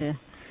out into,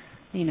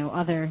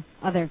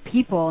 other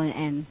people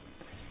and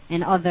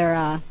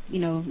other,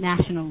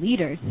 national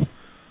leaders.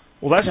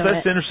 Well, that's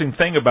the interesting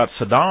thing about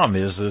Saddam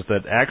is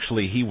that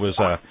actually he was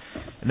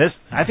and this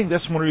I think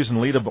that's one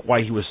reason, Lita,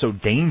 why he was so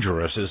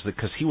dangerous is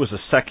because he was a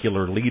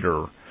secular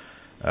leader.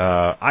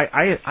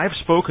 I've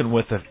spoken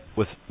with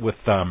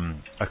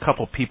a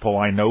couple people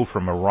I know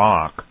from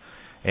Iraq,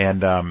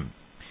 and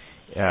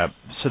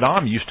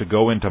Saddam used to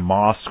go into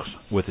mosques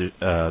with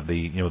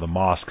the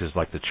mosque is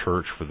like the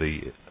church for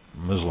the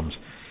Muslims.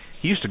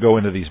 He used to go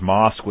into these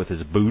mosques with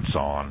his boots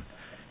on,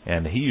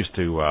 and he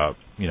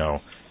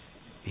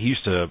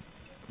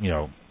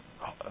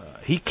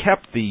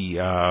kept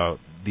the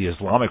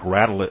Islamic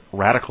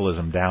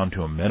radicalism down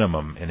to a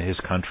minimum in his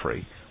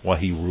country while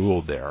he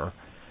ruled there,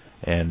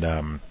 and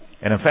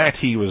in fact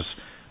he was,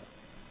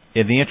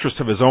 in the interest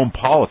of his own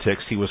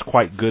politics, he was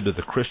quite good to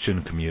the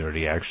Christian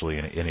community actually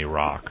in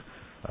Iraq,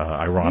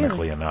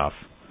 ironically enough,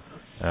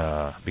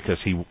 because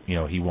he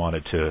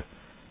wanted to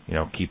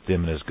keep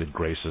them in his good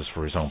graces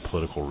for his own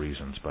political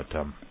reasons. But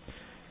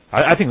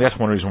I think that's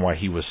one reason why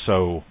he was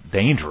so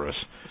dangerous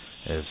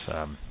is.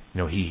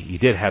 He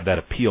did have that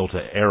appeal to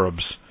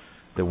Arabs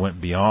that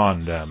went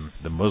beyond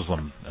the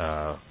Muslim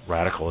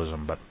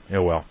radicalism, but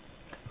well.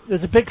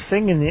 There's a big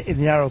thing in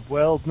the Arab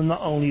world,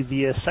 not only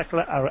the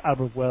secular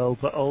Arab world,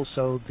 but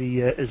also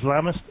the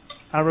Islamist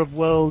Arab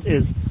world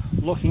is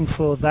looking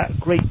for that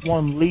great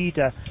one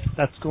leader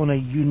that's going to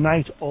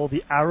unite all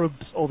the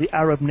Arabs, all the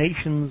Arab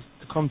nations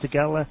to come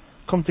together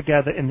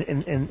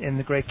in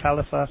the Great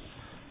Caliphate.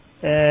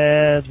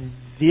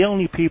 The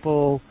only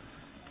people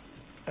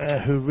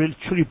who really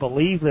truly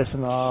believe this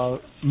and are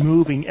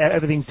moving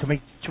everything to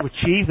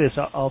achieve this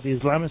are the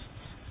Islamists,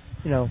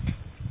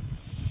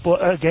 But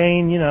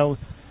again,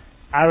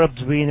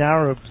 Arabs being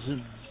Arabs,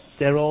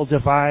 they're all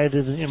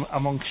divided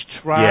amongst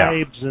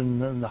tribes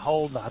and the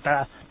whole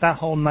that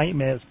whole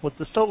nightmare. But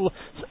that's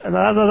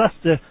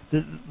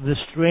the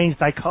strange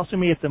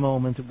dichotomy at the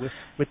moment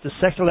with the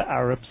secular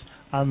Arabs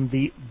and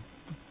the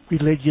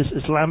religious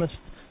Islamists.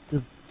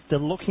 They're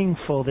looking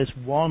for this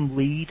one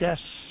leader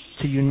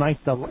to unite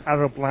the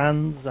Arab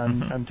lands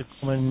and to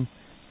come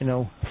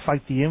and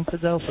fight the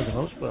infidel for the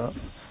most part.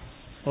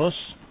 Us.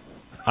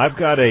 I've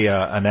got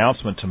a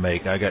announcement to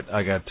make. I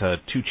got 2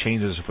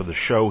 changes for the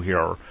show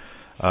here.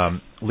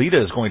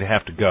 Lita is going to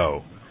have to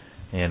go,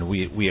 and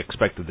we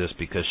expected this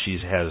because she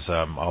has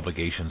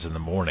obligations in the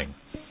morning.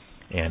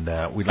 And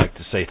we'd like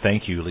to say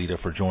thank you, Lita,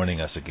 for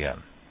joining us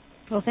again.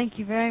 Well, thank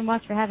you very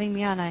much for having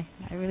me on. I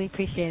really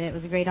appreciate it. It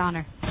was a great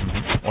honor.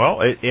 Well,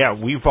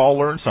 we've all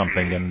learned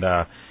something, and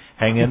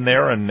hang in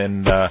there.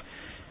 And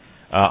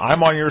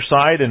I'm on your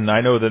side, and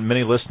I know that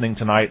many listening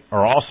tonight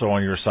are also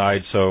on your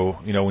side. So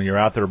when you're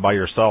out there by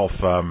yourself,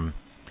 know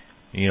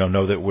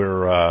that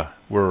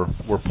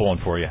we're pulling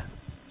for you.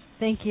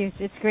 Thank you.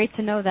 It's great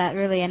to know that,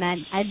 really. And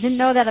I didn't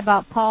know that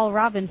about Paul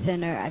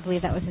Robinson, or I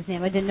believe that was his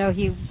name. I didn't know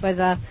he was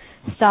a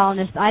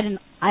Stalinist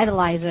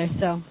idolizer.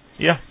 So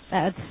yeah,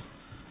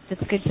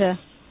 it's good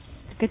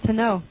to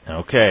know.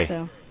 Okay.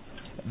 So.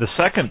 The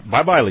second,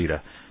 bye,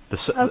 Lita.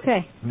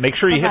 Okay. Make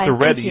sure you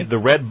Bye-bye. hit the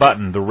red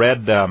button,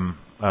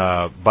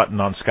 button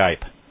on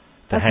Skype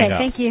to hang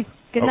up. Okay. Thank you.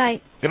 Good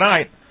night. Good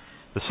night.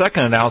 The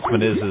second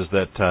announcement is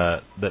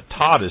that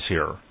Todd is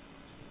here.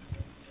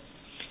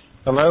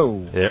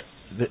 Hello.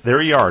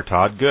 There you are,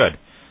 Todd. Good.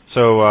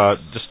 So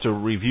just to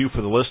review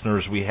for the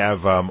listeners, we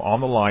have on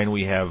the line,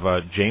 we have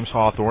James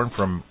Hawthorne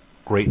from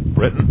Great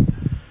Britain.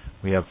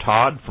 We have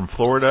Todd from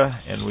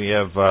Florida, and we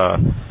have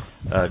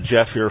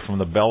Jeff here from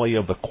the belly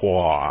of the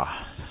Quah.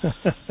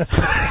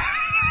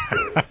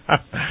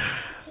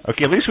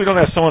 Okay, at least we don't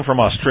have someone from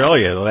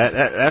Australia.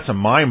 That's a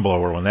mind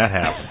blower when that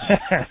happens.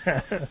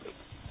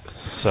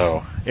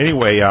 So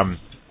anyway,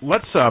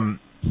 let's Todd,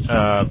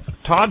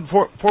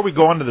 before we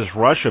go on to this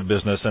Russia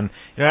business, and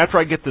after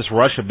I get this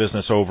Russia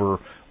business over,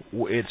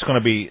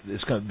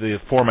 the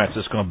format's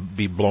just going to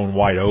be blown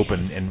wide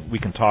open, and we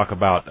can talk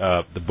about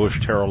the Bush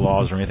terror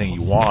laws or anything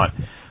you want.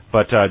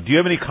 But do you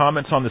have any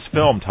comments on this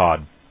film,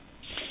 Todd?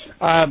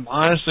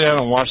 Honestly, I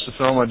haven't watched the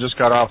film. I just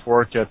got off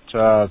work at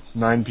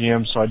 9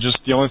 p.m., so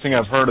the only thing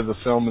I've heard of the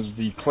film is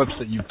the clips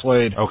that you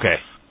played. Okay.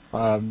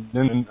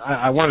 And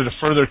I wanted to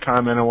further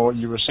comment on what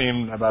you were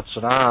saying about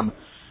Saddam.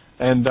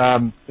 And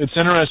it's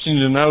interesting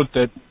to note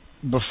that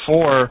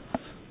before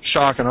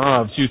shock and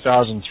awe of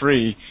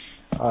 2003,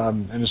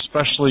 and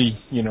especially,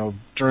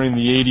 during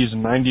the 80s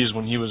and 90s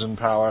when he was in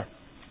power,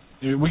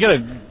 we got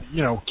to,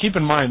 keep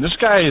in mind, this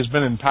guy has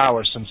been in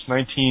power since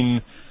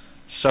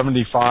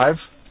 1975.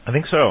 I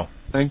think so.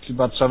 I think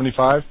about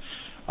 75.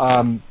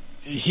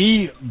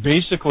 He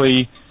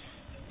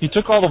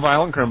took all the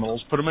violent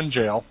criminals, put them in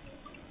jail.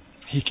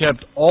 He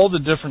kept all the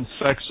different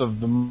sects of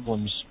the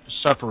Muslims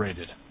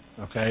separated,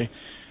 okay?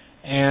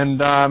 And,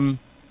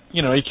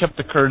 he kept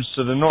the Kurds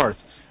to the north.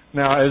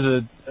 Now,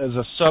 as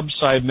a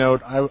sub-side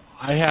note, I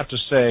have to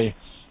say,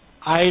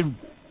 I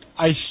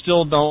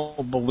still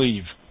don't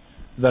believe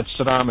that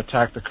Saddam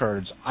attacked the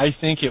Kurds. I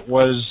think it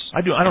was...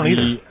 I don't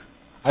either.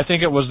 I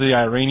think it was the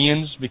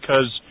Iranians,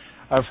 because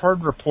I've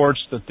heard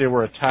reports that they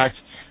were attacked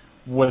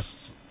with,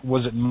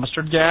 was it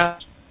mustard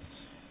gas?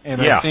 And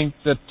yeah. I think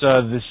that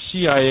the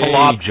CIA...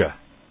 Halabja.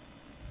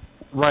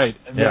 Right.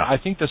 Yeah. I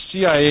think the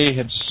CIA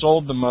had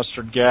sold the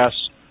mustard gas.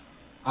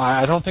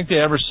 I don't think they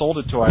ever sold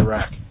it to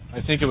Iraq.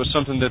 I think it was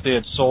something that they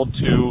had sold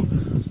to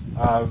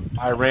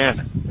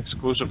Iran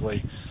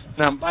exclusively.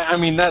 Now, I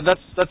mean,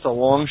 that's a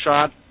long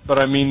shot, but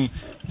I mean,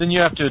 then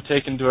you have to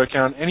take into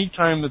account any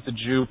time that the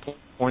Jew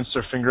points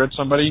their finger at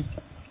somebody,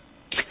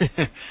 there's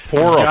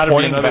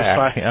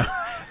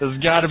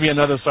got to be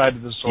another side to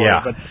the story.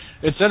 Yeah. But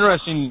it's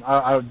interesting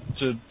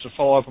to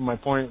follow up on my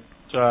point.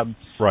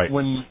 Right.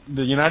 When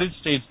the United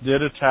States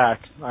did attack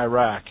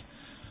Iraq,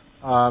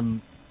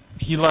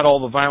 he let all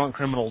the violent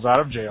criminals out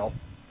of jail,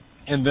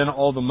 and then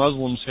all the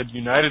Muslims had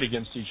united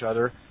against each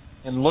other.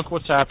 And look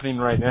what's happening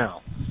right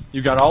now.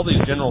 You got all these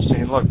generals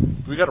saying, "Look,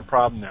 we got a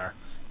problem there.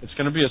 It's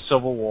going to be a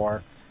civil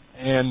war."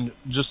 And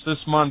just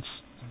this month,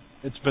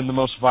 it's been the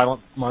most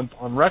violent month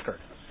on record.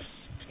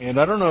 And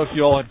I don't know if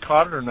you all had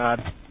caught it or not.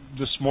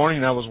 This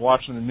morning, I was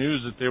watching the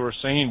news that they were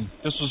saying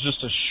this was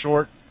just a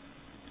short,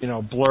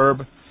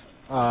 blurb.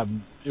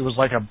 It was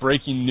like a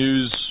breaking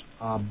news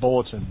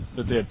bulletin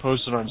that they had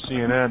posted on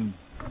CNN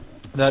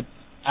that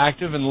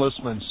active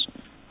enlistments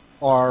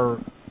are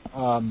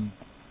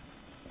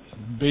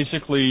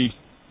basically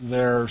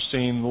they're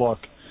saying, look.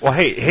 Well,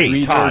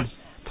 hey,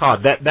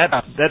 Todd, that.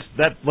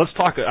 Let's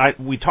talk.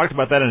 We talked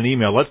about that in an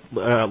email.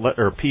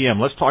 Or PM.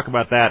 Let's talk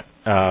about that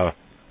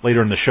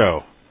later in the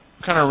show.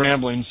 I'm kind of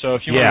rambling, so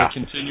if you want to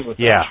continue with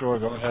that, sure,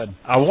 go ahead.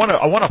 I want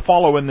to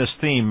follow in this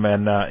theme,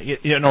 and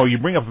you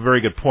bring up a very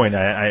good point.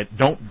 I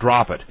don't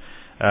drop it.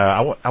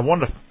 I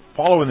want to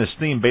follow in this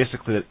theme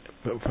basically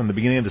from the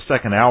beginning of the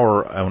second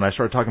hour when I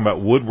started talking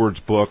about Woodward's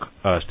book,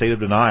 State of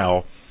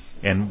Denial,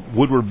 and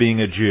Woodward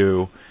being a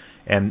Jew,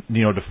 and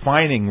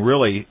defining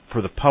really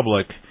for the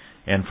public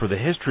and for the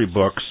history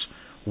books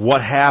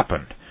what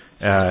happened,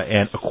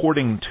 and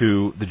according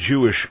to the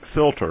Jewish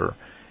filter.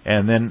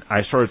 And then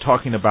I started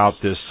talking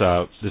about this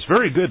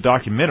very good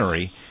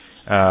documentary,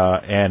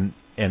 and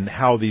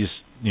how these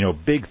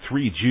big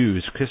three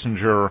Jews,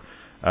 Kissinger,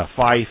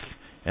 Feith,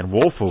 and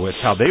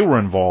Wolfowitz, how they were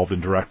involved in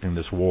directing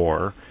this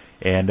war,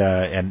 and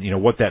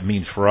what that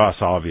means for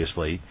us,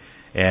 obviously.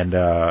 And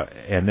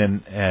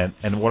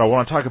what I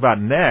want to talk about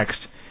next,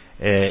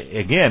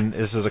 again,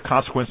 this is a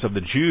consequence of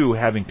the Jew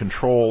having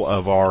control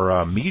of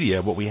our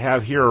media. What we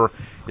have here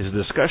is a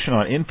discussion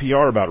on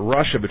NPR about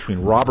Russia between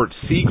Robert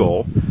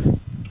Siegel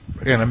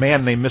and a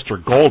man named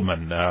Mr.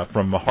 Goldman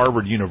from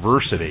Harvard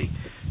University.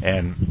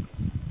 And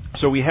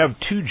so we have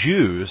two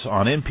Jews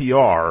on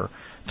NPR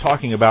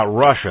talking about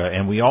Russia,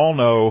 and we all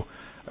know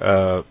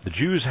the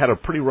Jews had a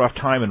pretty rough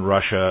time in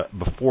Russia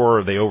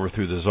before they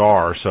overthrew the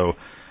Tsar. So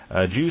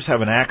Jews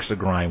have an axe to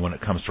grind when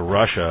it comes to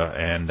Russia,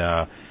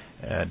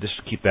 and just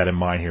keep that in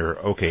mind here.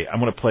 Okay, I'm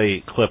going to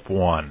play clip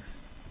 1.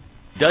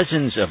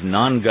 Dozens of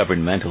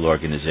non-governmental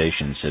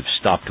organizations have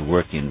stopped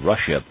work in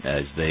Russia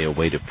as they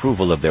await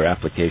approval of their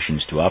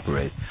applications to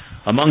operate.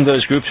 Among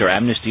those groups are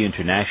Amnesty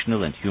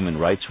International and Human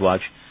Rights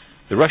Watch.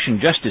 The Russian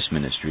Justice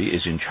Ministry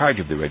is in charge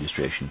of the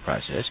registration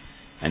process,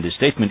 and a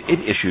statement it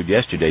issued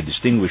yesterday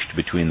distinguished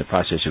between the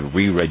process of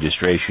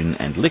re-registration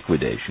and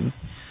liquidation.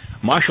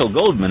 Marshall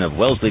Goldman of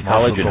Wellesley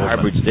College and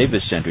Harvard's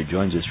Davis Center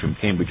joins us from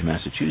Cambridge,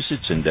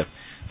 Massachusetts. And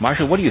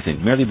Marshall, what do you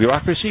think? Merely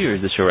bureaucracy or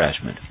is this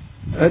harassment?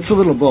 It's a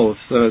little both.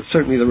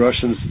 Certainly the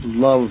Russians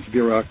love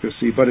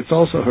bureaucracy, but it's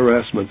also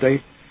harassment.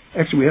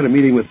 We had a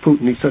meeting with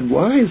Putin. He said,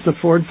 why is the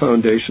Ford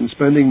Foundation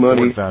spending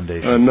money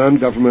on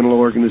non-governmental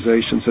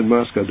organizations in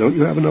Moscow? Don't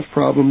you have enough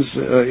problems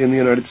in the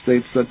United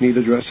States that need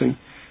addressing?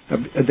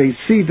 They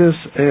see this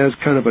as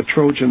kind of a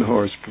Trojan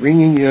horse,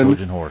 bringing in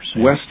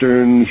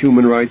Western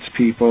human rights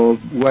people,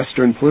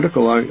 Western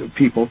political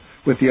people,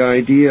 with the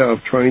idea of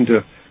trying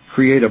to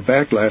create a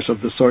backlash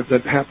of the sort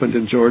that happened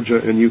in Georgia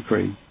and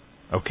Ukraine.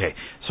 Okay,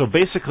 so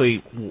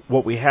basically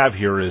what we have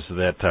here is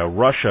that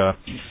Russia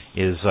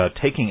is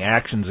taking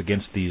actions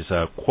against these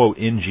quote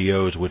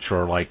NGOs, which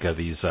are like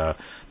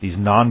these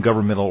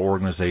non-governmental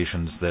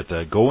organizations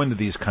that go into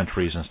these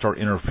countries and start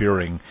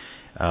interfering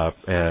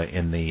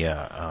in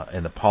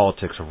the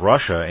politics of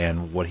Russia.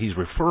 And what he's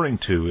referring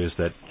to is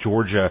that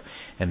Georgia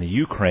and the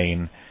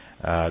Ukraine,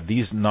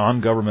 these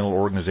non-governmental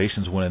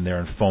organizations went in there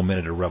and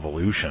fomented a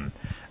revolution,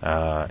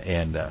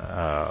 and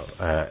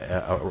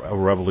a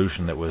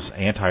revolution that was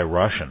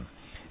anti-Russian.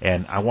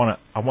 And I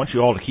want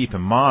you all to keep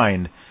in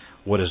mind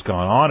what has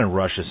gone on in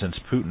Russia since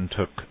Putin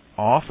took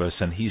office,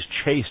 and he's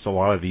chased a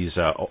lot of these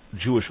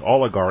Jewish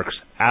oligarchs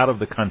out of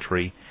the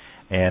country,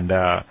 and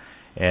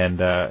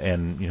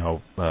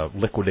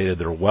liquidated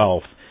their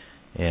wealth.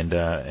 And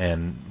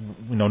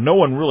no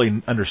one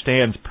really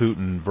understands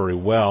Putin very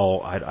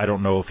well. I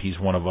don't know if he's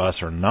one of us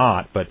or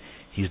not, but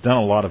he's done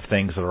a lot of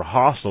things that are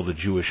hostile to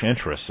Jewish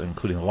interests,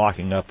 including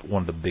locking up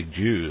one of the big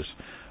Jews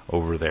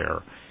over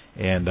there.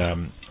 And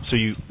so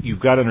you've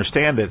got to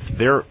understand that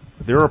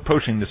they're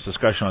approaching this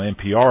discussion on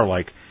NPR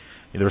like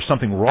there's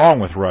something wrong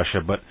with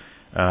Russia. But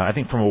I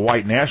think from a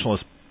white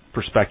nationalist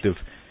perspective,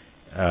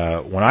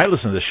 when I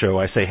listen to the show,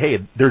 I say, hey,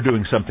 they're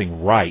doing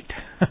something right.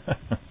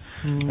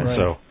 And right.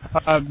 So,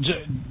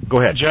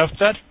 go ahead, Jeff.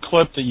 That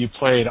clip that you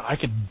played, I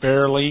could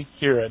barely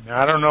hear it.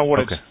 Now, I don't know what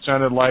it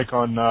sounded like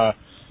on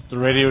the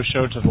radio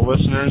show to the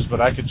listeners,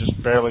 but I could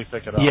just barely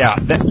pick it up. Yeah.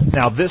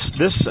 Now this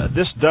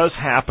does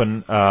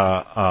happen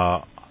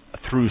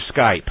through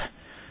Skype,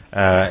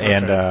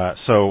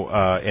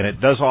 and it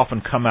does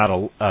often come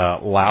out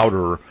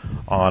louder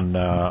on.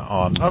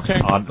 Okay.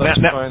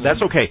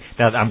 That's okay.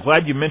 Now I'm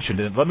glad you mentioned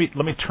it. Let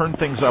me turn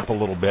things up a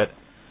little bit.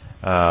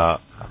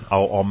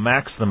 I'll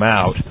max them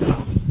out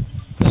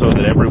so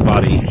that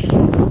everybody.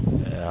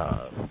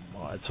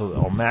 So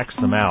I'll max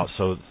them out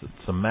so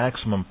it's the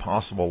maximum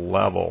possible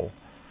level,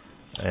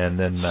 and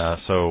then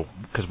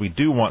because we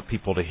do want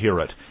people to hear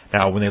it.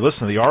 Now, when they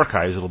listen to the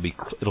archives,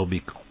 it'll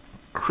be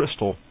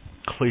crystal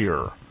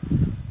clear.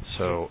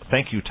 So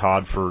thank you,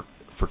 Todd, for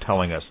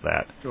telling us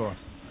that. Sure.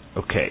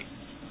 Okay,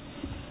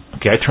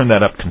 I turned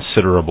that up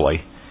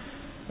considerably.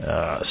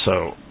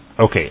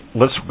 Okay,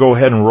 let's go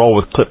ahead and roll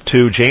with clip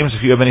 2. James,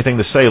 if you have anything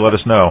to say, let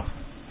us know.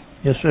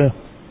 Yes, sir.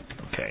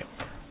 Okay,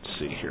 let's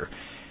see here.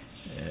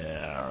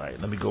 All right,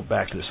 let me go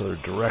back to this other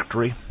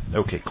directory.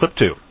 Okay, clip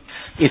 2.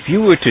 If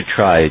you were to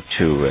try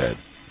to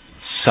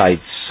cite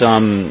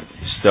some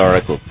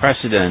historical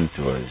precedent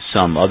or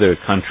some other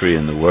country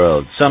in the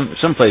world,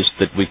 some place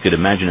that we could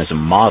imagine as a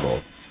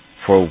model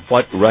for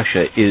what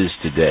Russia is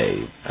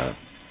today,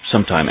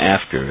 sometime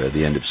after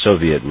the end of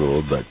Soviet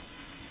rule, but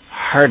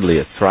hardly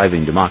a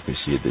thriving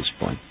democracy at this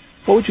point,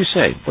 what would you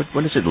say?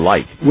 What is it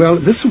like? Well,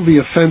 this will be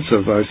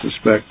offensive, I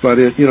suspect, but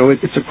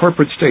it's a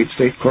corporate state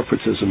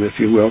corporatism, if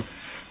you will.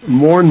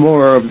 More and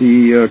more of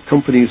the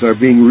companies are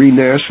being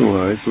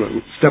renationalized,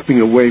 stepping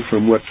away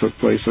from what took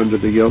place under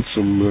the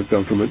Yeltsin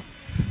government,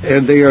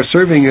 and they are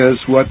serving as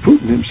what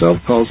Putin himself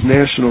calls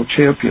national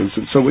champions.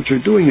 And so what you're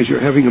doing is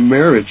you're having a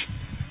marriage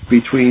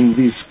between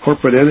these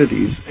corporate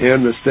entities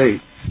and the state.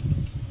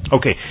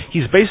 Okay,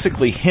 he's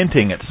basically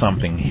hinting at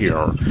something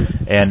here,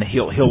 and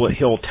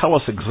he'll tell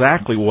us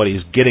exactly what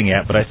he's getting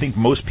at. But I think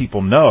most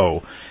people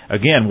know.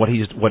 Again, what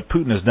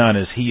Putin has done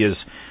is he has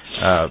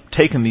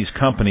taken these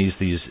companies,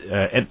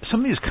 and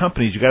some of these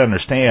companies, you got to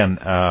understand,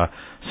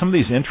 some of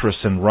these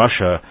interests in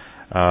Russia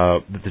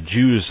that the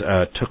Jews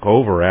took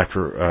over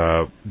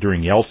after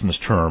during Yeltsin's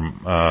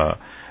term.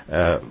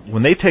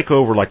 When they take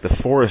over, like the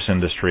forest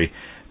industry,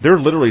 they're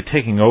literally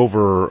taking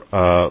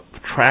over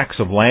tracts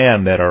of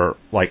land that are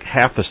like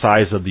half the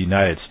size of the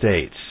United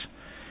States,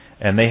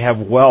 and they have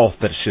wealth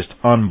that's just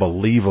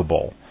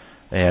unbelievable.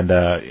 And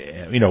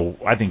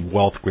I think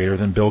wealth greater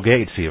than Bill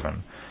Gates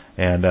even.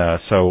 And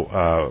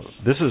so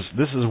this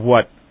is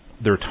what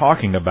they're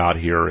talking about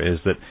here, is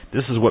that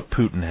this is what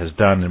Putin has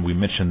done, and we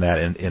mentioned that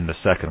in the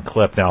second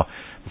clip. Now,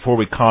 before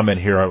we comment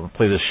here, I'll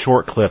play this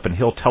short clip, and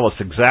he'll tell us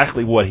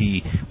exactly what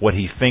he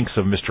thinks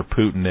of Mr.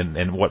 Putin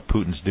and what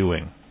Putin's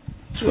doing.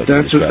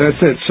 That's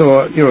it.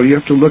 So you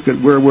have to look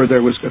at where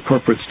there was a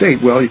corporate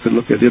state. Well, you can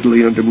look at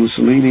Italy under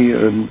Mussolini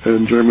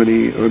and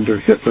Germany under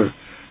Hitler.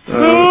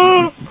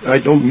 I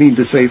don't mean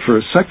to say for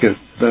a second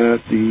that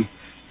the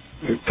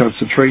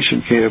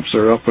concentration camps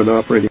are up and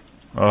operating.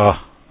 Oh,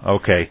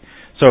 okay.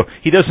 So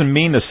he doesn't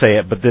mean to say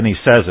it, but then he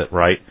says it,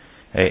 right?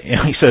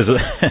 He says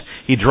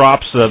he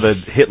drops the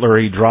Hitler.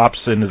 He drops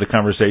into the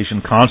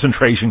conversation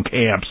concentration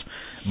camps,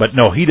 but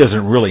no, he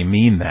doesn't really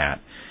mean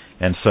that.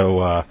 And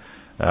so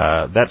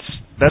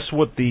that's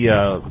what the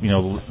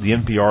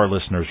NPR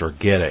listeners are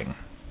getting.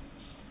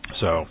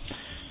 So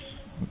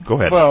go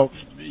ahead. Well,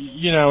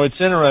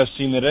 it's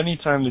interesting that any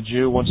time the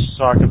Jew wants to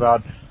talk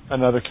about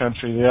another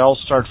country, they all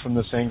start from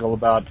this angle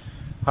about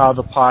how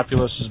the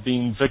populace is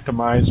being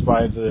victimized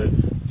by the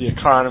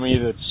economy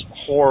that's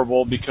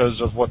horrible because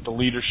of what the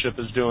leadership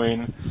is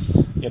doing,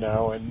 and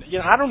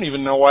I don't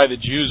even know why the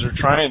Jews are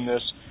trying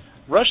this.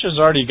 Russia's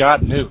already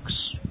got nukes.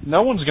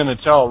 No one's going to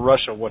tell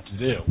Russia what to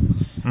do.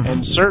 Mm-hmm.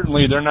 And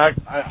certainly they're not,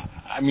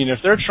 if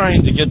they're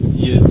trying to get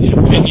the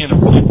opinion of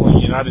people in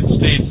the United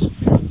States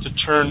to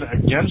turn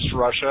against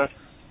Russia,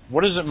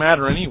 what does it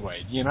matter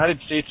anyway? The United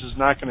States is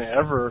not going to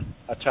ever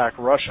attack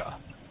Russia.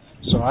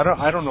 So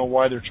I don't know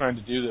why they're trying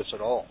to do this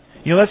at all.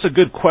 That's a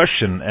good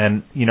question,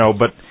 and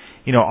but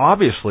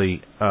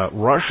obviously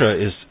Russia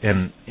is,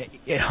 and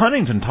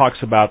Huntington talks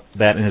about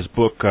that in his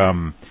book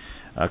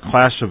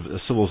Clash of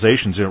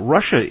Civilizations.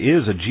 Russia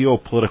is a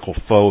geopolitical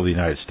foe of the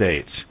United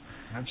States.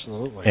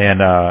 Absolutely. And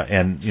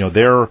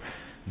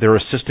they're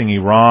assisting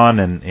Iran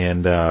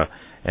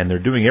and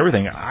they're doing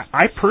everything.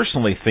 I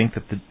personally think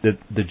that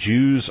the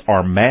Jews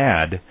are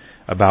mad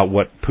about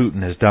what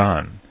Putin has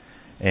done,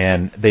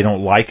 and they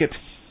don't like it,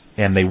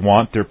 and they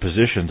want their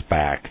positions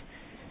back,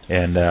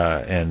 and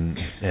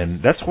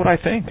that's what I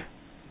think.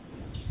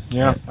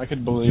 Yeah, I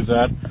could believe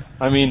that.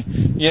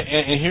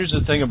 And here's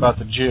the thing about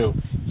the Jew.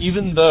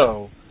 Even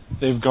though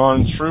they've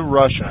gone through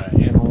Russia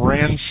and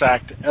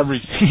ransacked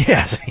everything,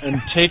 yes,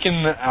 and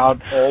taken out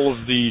all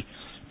of the,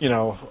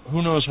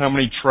 who knows how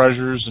many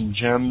treasures and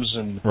gems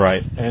and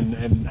right,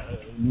 and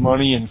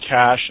money and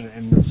cash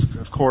and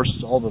of course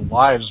all the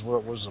lives.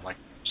 What was it, like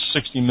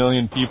 60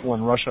 million people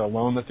in Russia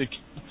alone that they?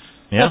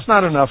 Yeah. That's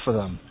not enough for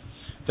them.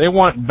 They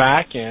want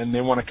back in. They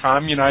want to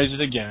communize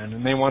it again,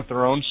 and they want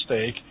their own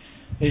stake.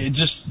 It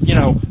just,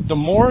 the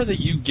more that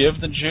you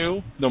give the Jew,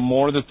 the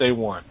more that they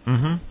want.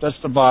 Mm-hmm. That's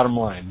the bottom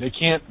line. They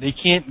can't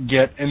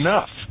get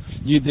enough.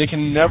 They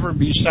can never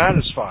be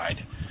satisfied.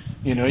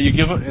 You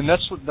give them, and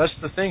that's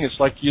the thing. It's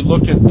like you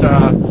look at,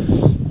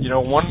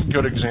 one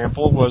good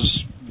example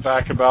was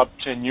back about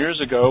 10 years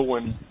ago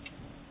when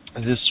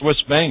the Swiss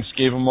banks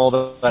gave them all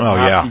that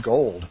Nazi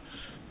gold.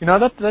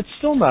 That's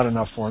still not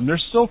enough for them.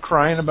 They're still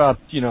crying about,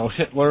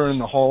 Hitler and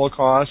the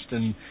Holocaust,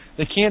 and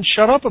they can't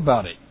shut up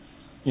about it.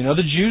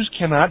 The Jews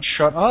cannot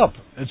shut up.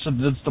 That's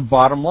the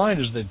bottom line,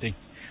 is that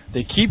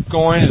they keep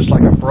going. It's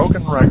like a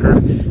broken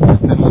record,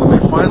 and then when they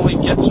finally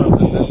get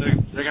something,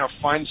 then they're going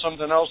to find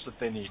something else that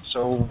they need.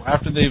 So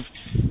after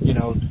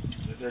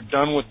they're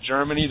done with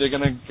Germany, they're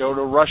going to go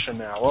to Russia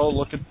now. Oh,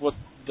 look at what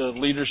the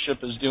leadership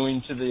is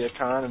doing to the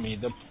economy,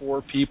 the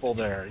poor people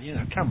there.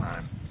 Come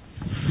on.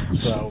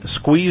 So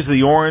squeeze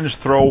the orange,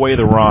 throw away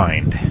the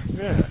rind.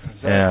 Yeah,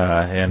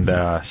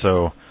 exactly.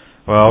 So.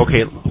 Well,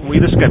 okay, we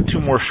just got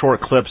two more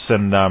short clips,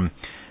 and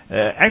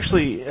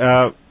actually,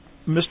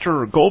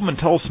 Mr. Goldman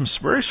tells some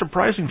very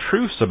surprising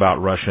truths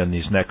about Russia in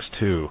these next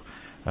two,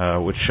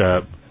 which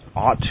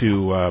ought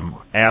to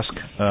ask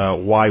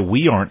why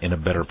we aren't in a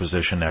better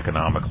position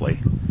economically.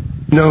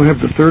 Now have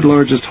the third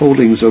largest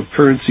holdings of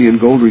currency and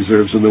gold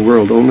reserves in the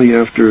world, only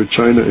after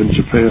China and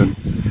Japan.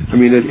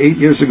 8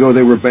 years ago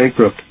they were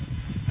bankrupt,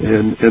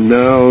 and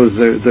now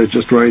they're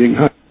just riding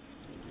high.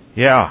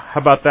 Yeah,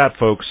 how about that,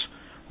 folks?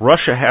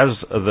 Russia has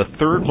the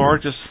third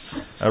largest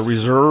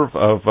reserve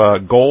of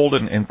gold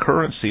and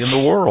currency in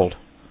the world,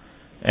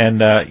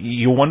 and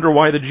you wonder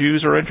why the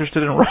Jews are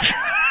interested in Russia.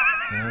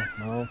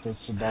 Well,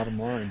 that's the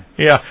bottom line.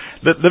 Yeah,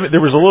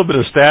 there was a little bit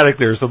of static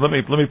there, so let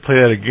me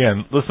play that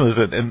again. Listen to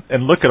it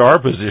and look at our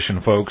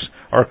position, folks.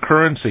 Our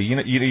currency, you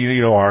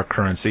know our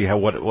currency,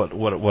 what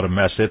a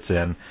mess it's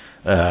in.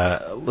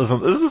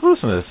 Listen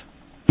to this.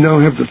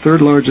 Now have the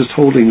third largest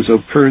holdings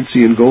of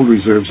currency and gold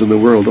reserves in the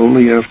world,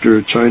 only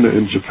after China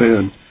and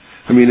Japan.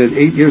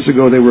 8 years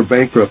ago they were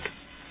bankrupt,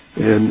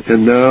 and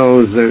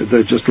now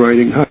they're just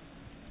riding high.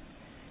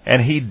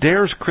 And he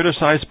dares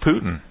criticize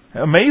Putin.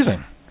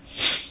 Amazing.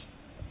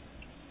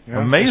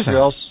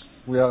 Amazing.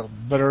 We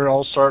better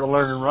all start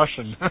learning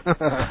Russian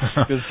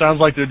because it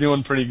sounds like they're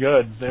doing pretty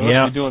good. They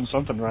must be doing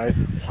something right.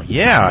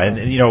 Yeah, and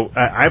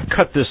I've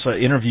cut this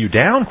interview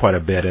down quite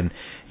a bit, and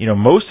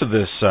most of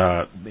this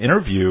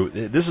interview,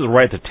 this is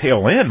right at the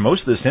tail end.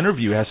 Most of this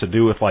interview has to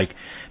do with like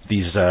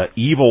these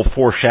evil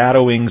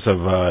foreshadowings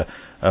of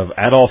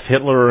Adolf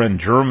Hitler and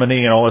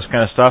Germany and all this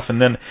kind of stuff,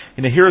 and then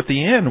here at the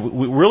end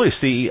we really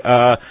see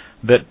that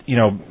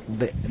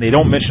they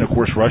don't mention, of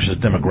course, Russia's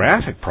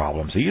demographic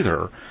problems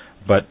either.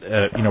 But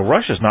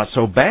Russia's not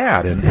so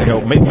bad, and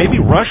maybe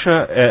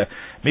Russia,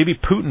 maybe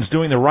Putin's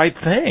doing the right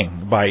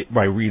thing by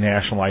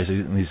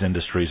renationalizing these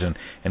industries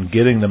and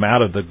getting them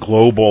out of the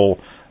global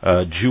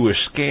Jewish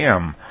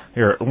scam.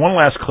 Here, one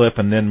last clip,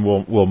 and then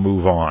we'll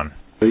move on.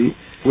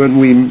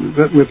 When we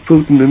met with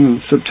Putin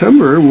in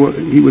September,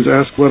 he was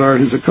asked what are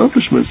his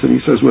accomplishments, and he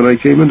says, when I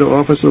came into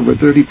office, over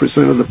 30%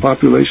 of the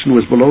population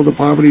was below the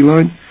poverty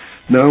line.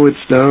 Now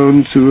it's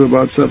down to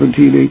about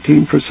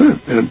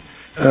 17-18%, and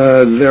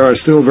there are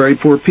still very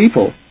poor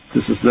people.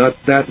 This is not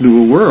that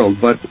new a world,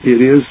 but it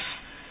is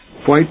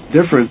quite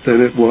different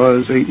than it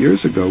was 8 years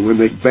ago when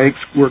the banks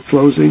were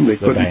closing, they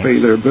couldn't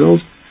pay their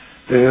bills,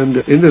 and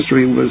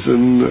industry was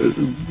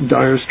in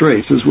dire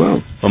straits as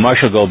well. Well,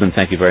 Marshall Goldman,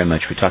 thank you very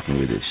much for talking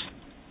with us.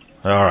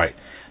 All right.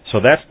 So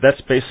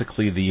that's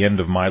basically the end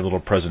of my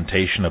little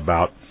presentation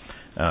about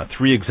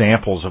 3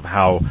 examples of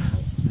how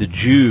the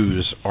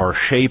Jews are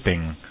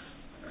shaping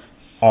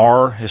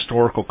our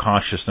historical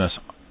consciousness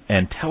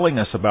and telling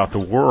us about the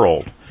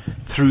world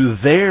through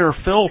their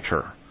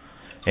filter.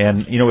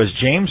 And, as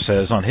James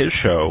says on his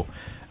show,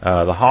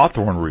 the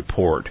Hawthorne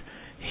Report,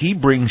 he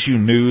brings you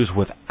news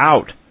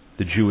without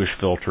the Jewish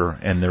filter,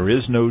 and there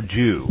is no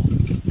Jew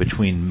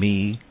between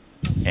me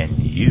and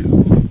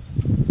you.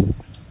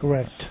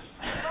 Correct.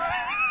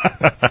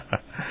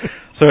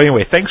 So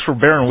anyway, thanks for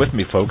bearing with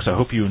me, folks. I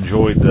hope you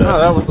enjoyed the... No,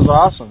 that was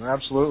awesome.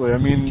 Absolutely. I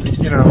mean,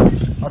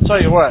 I'll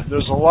tell you what,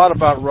 there's a lot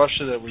about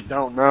Russia that we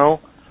don't know.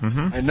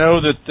 Mm-hmm. I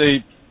know that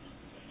they,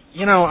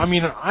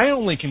 I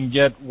only can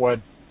get what,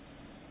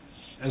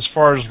 as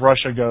far as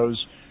Russia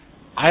goes,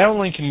 I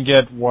only can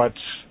get what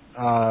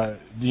the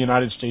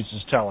United States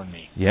is telling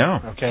me. Yeah.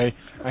 Okay?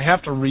 I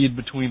have to read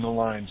between the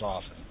lines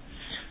often.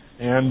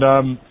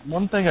 And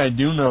one thing I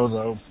do know,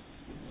 though,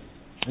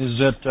 is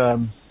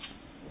that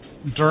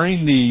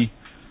during the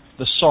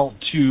SALT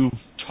II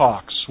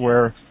talks,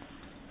 where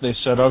they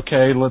said,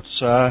 okay,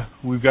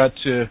 we've got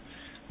to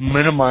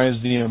minimize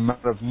the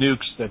amount of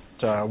nukes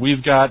that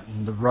we've got,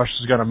 and the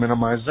Russians got to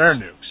minimize their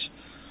nukes.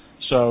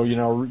 So,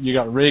 you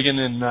got Reagan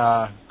and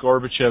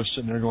Gorbachev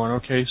sitting there going,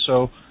 okay,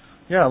 so,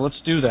 yeah, let's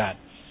do that.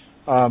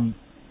 And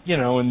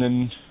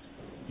then,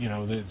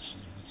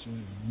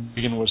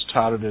 Reagan was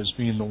touted as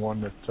being the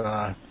one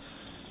that,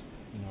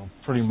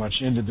 pretty much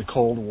ended the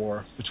Cold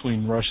War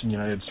between Russia and the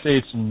United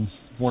States. And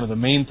one of the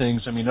main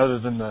things, other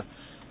than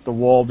the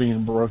wall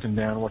being broken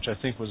down, which I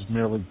think was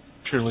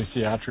purely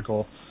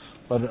theatrical,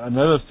 but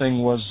another thing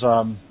was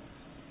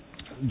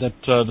that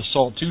the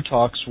SALT II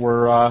talks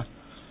were a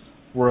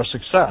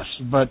success.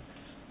 But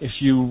if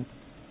you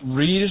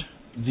read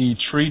the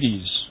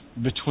treaties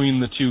between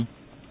the two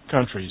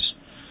countries,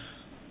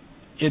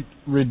 it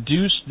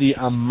reduced the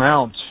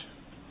amount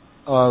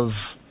of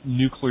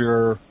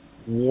nuclear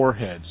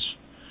warheads,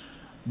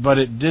 but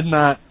it did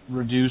not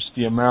reduce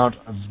the amount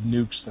of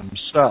nukes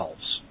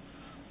themselves.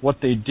 What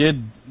they did,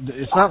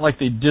 it's not like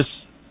they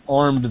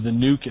disarmed the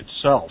nuke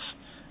itself.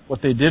 What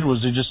they did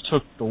was they just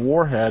took the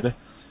warhead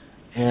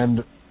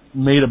and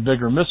made a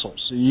bigger missile.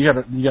 So you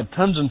got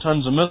tons and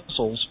tons of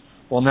missiles.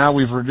 Well, now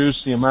we've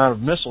reduced the amount of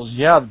missiles.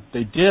 Yeah,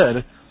 they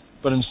did,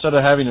 but instead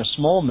of having a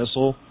small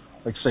missile,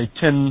 like say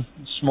 10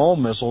 small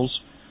missiles,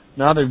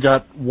 now they've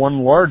got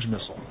one large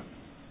missile.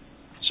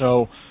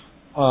 So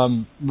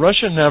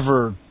Russia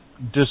never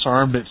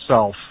disarmed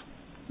itself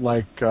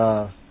like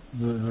the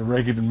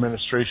Reagan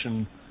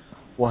administration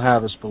will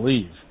have us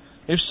believe.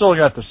 They've still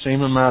got the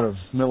same amount of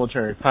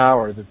military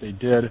power that they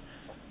did,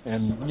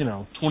 and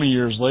 20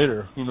 years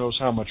later, who knows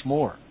how much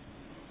more.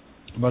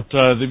 But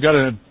they've got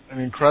an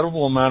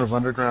incredible amount of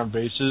underground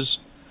bases.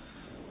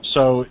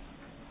 So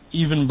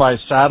even by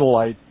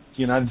satellite,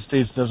 the United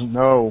States doesn't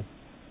know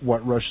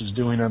what Russia's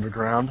doing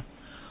underground.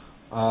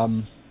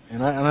 And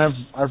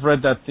I've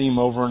read that theme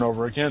over and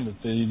over again,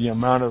 that the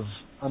amount of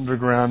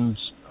underground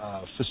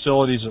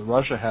facilities that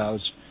Russia has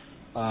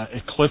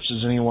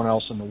eclipses anyone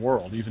else in the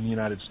world, even the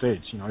United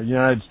States. The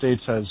United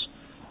States has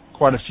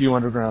quite a few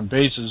underground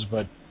bases,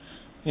 but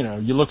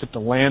you look at the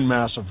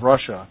landmass of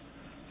Russia,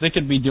 they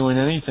could be doing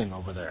anything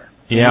over there.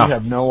 Yeah.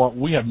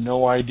 We have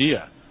no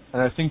idea.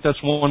 And I think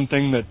that's one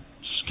thing that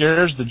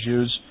scares the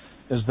Jews,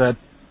 is that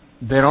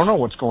they don't know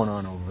what's going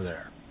on over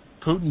there.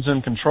 Putin's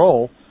in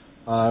control.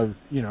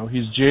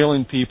 He's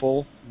jailing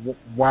people,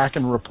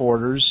 whacking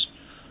reporters,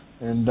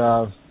 and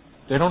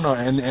they don't know.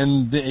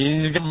 And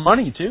he's getting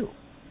money too,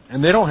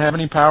 and they don't have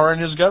any power in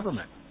his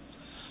government.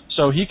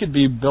 So he could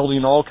be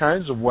building all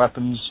kinds of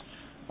weapons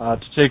to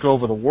take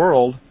over the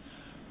world,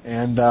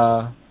 and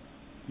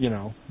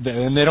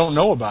and they don't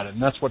know about it,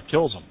 and that's what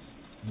kills them,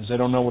 is they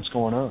don't know what's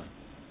going on.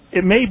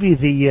 it may be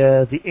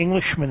the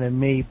Englishman in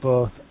me,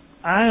 but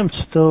I am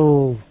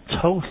still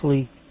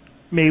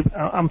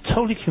I'm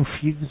totally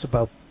confused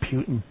about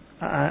Putin.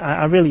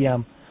 I really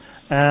am.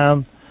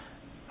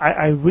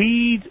 I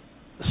read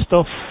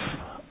stuff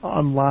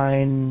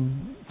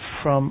online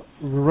from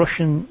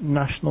Russian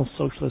National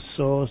Socialist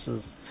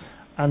sources,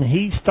 and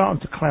he's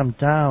starting to clamp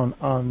down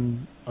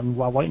on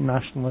white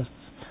nationalists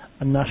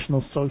and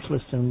National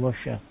Socialists in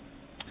Russia.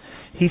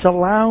 He's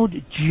allowed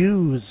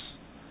Jews,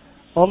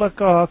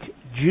 oligarch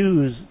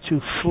Jews, to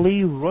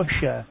flee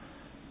Russia.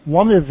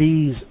 One of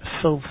these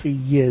filthy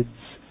yids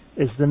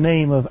is the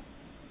name of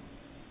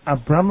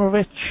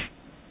Abramovich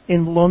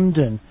in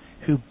London,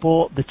 who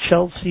bought the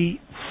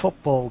Chelsea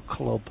Football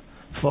Club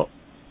for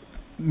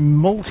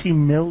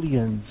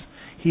multi-millions.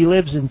 He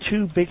lives in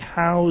 2 big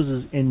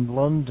houses in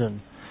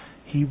London.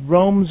 He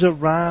roams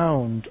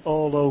around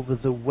all over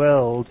the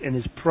world in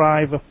his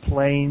private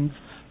planes,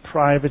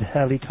 private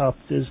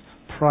helicopters,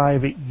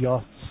 private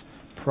yachts,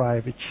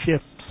 private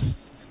ships.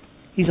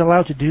 He's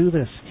allowed to do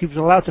this. He was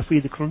allowed to flee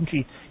the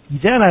country.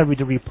 Then I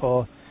read a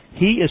report.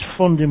 He is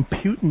funding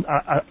Putin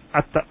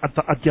at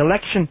the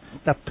election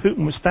that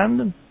Putin was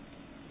standing.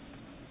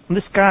 And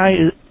this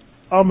guy,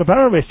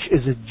 Abramovich,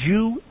 is a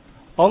Jew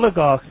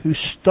oligarch who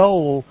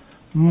stole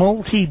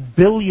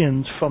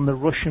multi-billions from the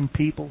Russian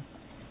people.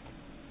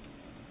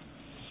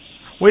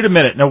 Wait a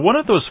minute. Now, one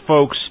of those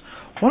folks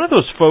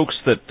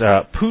that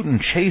Putin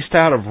chased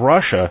out of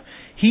Russia,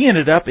 he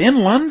ended up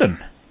in London.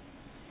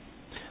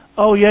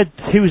 Oh, yeah,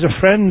 he was a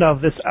friend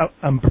of this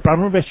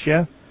Abramovich,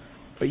 yeah.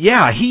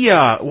 Yeah, he,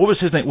 what was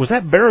his name? Was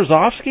that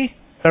Berezovsky?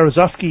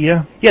 Berezovsky,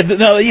 yeah. Yeah,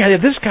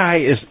 this guy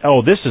is,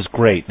 this is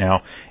great.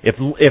 Now, if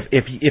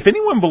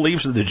anyone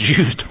believes that the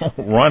Jews don't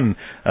run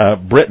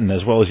Britain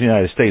as well as the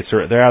United States,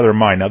 they're out of their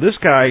mind. Now, this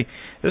guy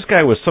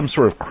was some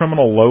sort of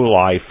criminal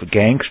lowlife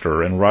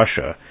gangster in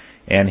Russia,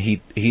 and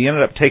he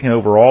ended up taking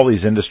over all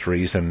these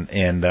industries and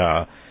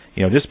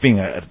just being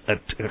a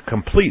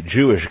complete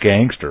Jewish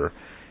gangster.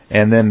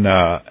 And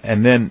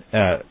then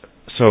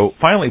so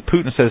finally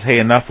Putin says, "Hey,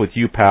 enough with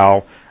you,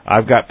 pal.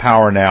 I've got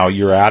power now.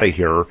 You're out of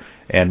here."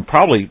 And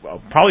probably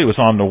was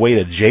on the way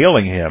to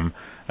jailing him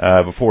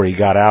before he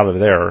got out of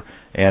there.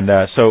 And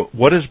so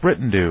what does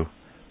Britain do?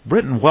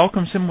 Britain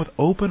welcomes him with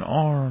open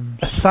arms.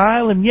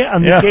 Asylum, yeah.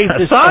 And they gave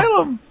this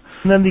asylum.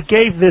 And then they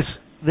gave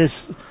this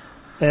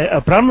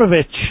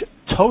Abramovich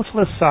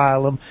total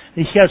asylum.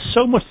 He has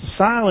so much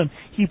asylum,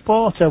 he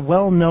bought a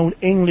well-known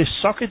English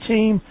soccer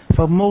team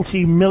for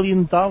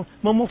multi-million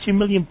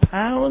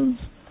pounds.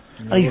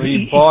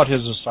 He bought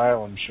his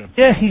asylum ship.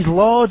 Yeah, he's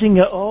lording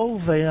it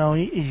over.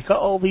 He's got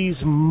all these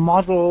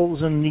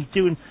models, and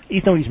even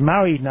though he's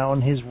married now,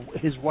 and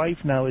his wife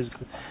now has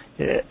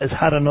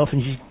had enough,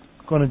 and she's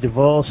going to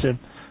divorce him.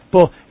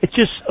 But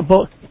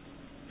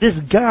this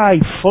guy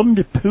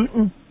funded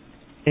Putin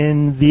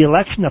in the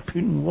election that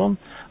Putin won.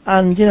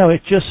 And,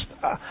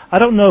 I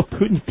don't know if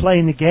Putin's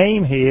playing the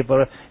game here,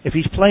 but if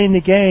he's playing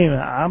the game,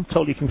 I'm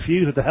totally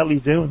confused what the hell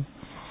he's doing.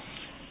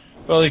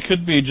 Well, he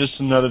could be just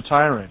another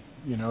tyrant.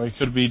 He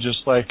could be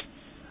just like,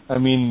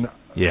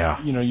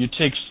 you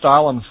take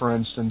Stalin, for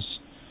instance.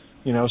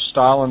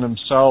 Stalin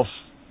himself,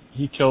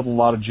 he killed a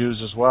lot of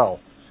Jews as well.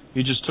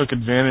 He just took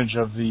advantage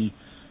of the,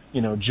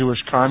 Jewish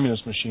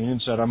communist machine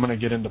and said, I'm going to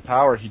get into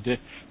power. He did.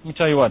 Let me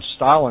tell you what,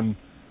 Stalin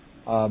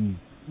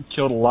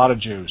killed a lot of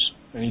Jews,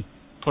 and he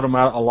put a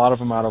lot of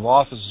them out of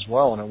office as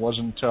well. And it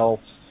wasn't until,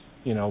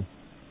 he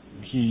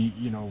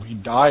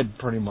died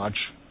pretty much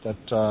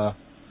that,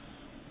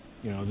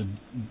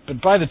 but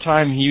by the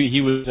time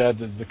he was dead,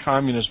 the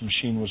communist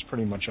machine was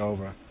pretty much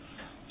over.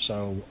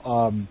 So,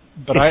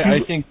 I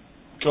think,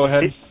 go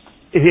ahead.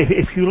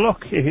 If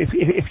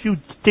you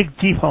dig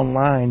deep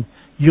online,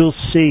 you'll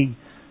see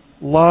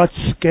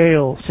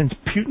large-scale, since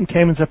Putin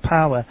came into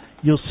power,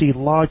 you'll see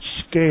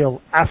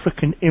large-scale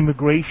African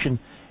immigration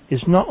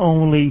is not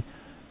only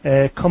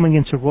coming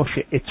into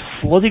Russia, it's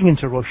flooding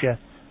into Russia.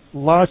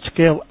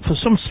 Large-scale, for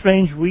some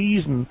strange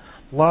reason,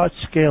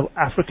 large-scale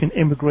African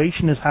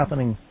immigration is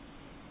happening.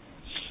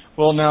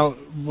 Well, now,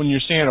 when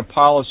you're saying a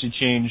policy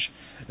change,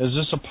 is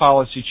this a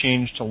policy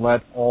change to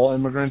let all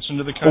immigrants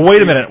into the country? Well,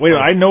 wait a minute.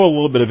 I know a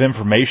little bit of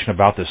information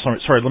about this.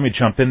 Sorry, let me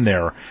jump in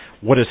there.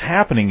 What is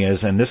happening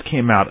is, and this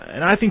came out,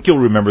 and I think you'll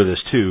remember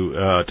this too,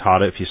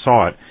 Todd, if you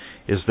saw it,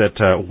 is that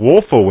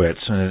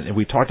Wolfowitz, and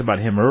we talked about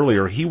him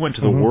earlier, he went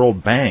to the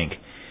World Bank,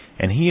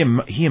 and he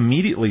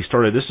immediately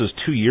started, this was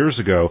 2 years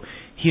ago,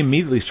 he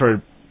immediately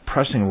started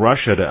pressing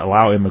Russia to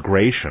allow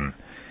immigration.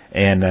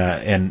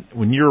 And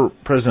when you're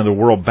president of the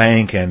World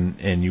Bank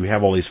and you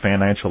have all these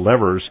financial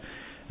levers,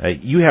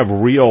 you have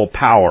real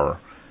power.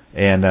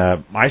 And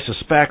I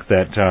suspect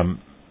that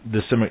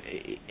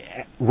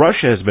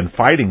Russia has been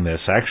fighting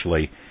this,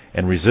 actually,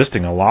 and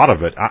resisting a lot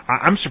of it.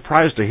 I'm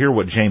surprised to hear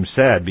what James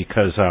said,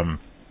 because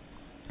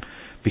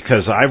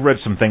I've read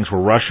some things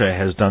where Russia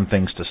has done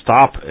things to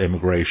stop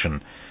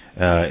immigration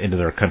into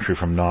their country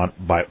from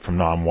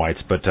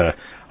non-whites, but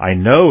I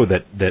know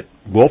that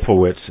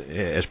Wolfowitz,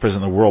 as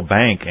president of the World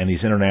Bank and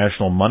these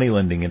international money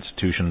lending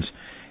institutions,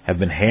 have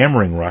been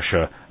hammering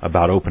Russia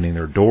about opening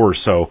their doors.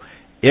 So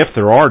if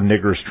there are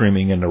niggers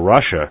streaming into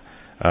Russia,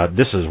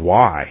 this is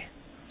why.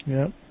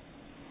 Yeah.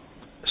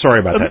 Sorry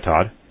about that,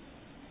 Todd.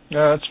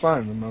 Yeah, that's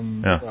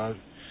fine.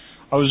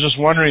 I was just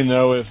wondering,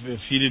 though, if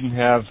he didn't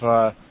have,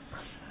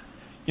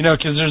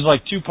 because there's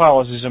like two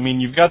policies. I mean,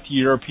 you've got the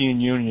European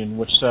Union,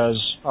 which says,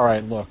 all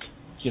right, look,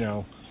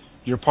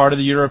 you're part of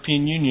the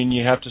European Union,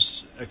 you have to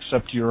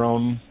accept your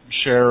own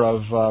share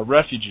of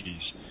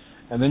refugees.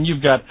 And then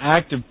you've got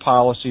active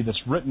policy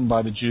that's written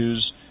by the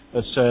Jews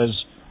that says,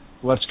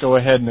 let's go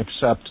ahead and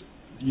accept,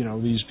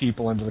 these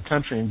people into the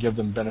country and give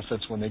them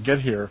benefits when they get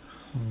here.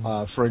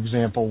 For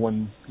example,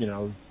 when,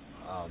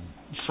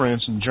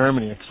 France and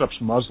Germany accepts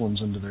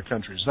Muslims into their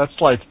countries. That's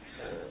like,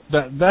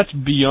 that's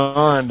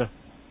beyond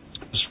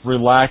just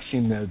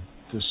relaxing the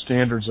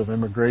standards of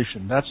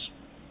immigration. That's,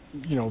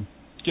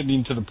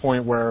 getting to the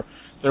point where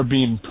they're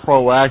being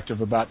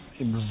proactive about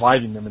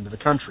inviting them into the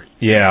country.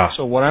 Yeah.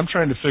 So what I'm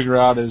trying to figure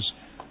out is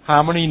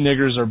how many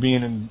niggers are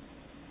being,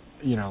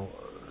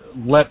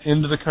 let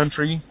into the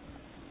country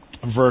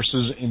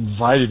versus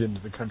invited into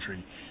the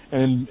country.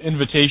 And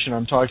invitation,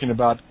 I'm talking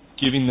about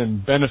giving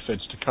them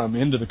benefits to come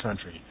into the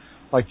country.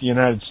 Like the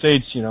United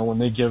States, when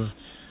they give,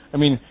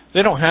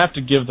 they don't have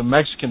to give the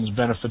Mexicans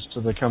benefits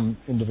till they come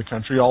into the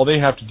country. All they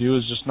have to do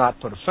is just not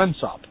put a fence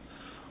up.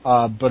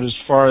 But as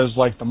far as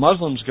like the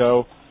Muslims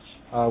go,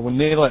 when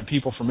they let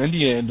people from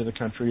India into the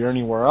country or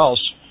anywhere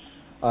else,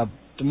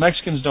 the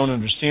Mexicans don't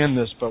understand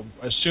this, but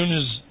as soon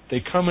as they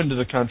come into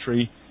the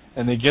country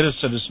and they get a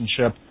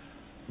citizenship,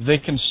 they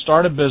can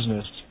start a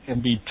business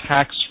and be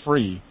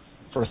tax-free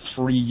for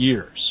 3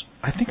 years.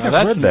 I think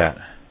I've read that.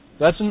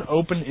 That's an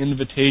open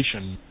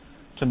invitation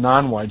to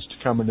non-whites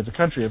to come into the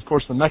country. Of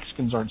course, the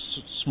Mexicans aren't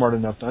smart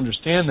enough to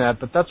understand that,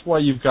 but that's why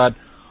you've got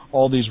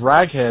all these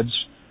ragheads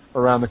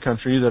around the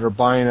country that are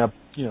buying up,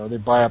 they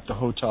buy up the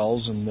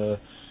hotels and the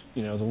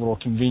little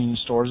convenience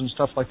stores and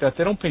stuff like that.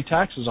 They don't pay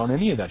taxes on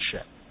any of that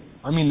shit.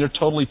 They're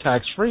totally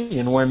tax-free.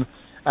 And when,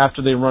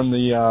 after they run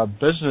the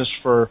business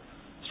for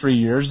 3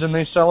 years, then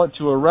they sell it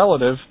to a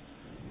relative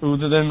who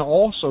then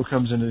also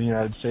comes into the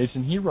United States,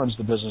 and he runs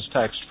the business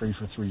tax-free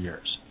for 3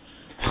 years.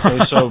 Okay,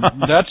 so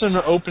that's an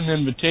open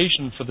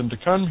invitation for them to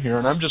come here,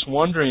 and I'm just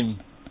wondering,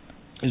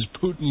 is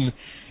Putin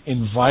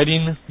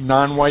inviting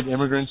non-white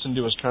immigrants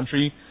into his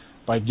country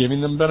by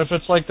giving them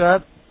benefits like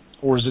that,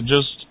 or is it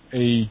just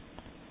a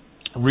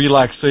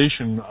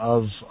relaxation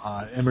of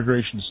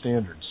immigration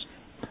standards?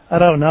 I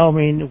don't know.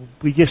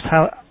 We just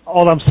have,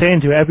 all I'm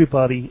saying to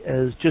everybody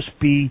is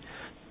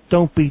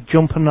don't be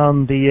jumping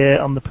on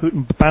the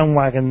Putin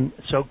bandwagon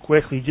so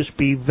quickly. Just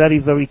be very,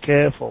 very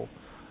careful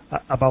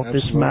about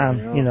this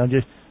man.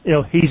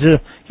 Yeah.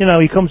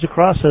 He comes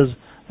across as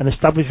an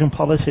establishment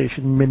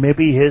politician.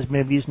 Maybe he is,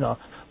 maybe he's not.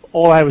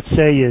 All I would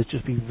say is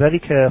just be very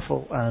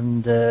careful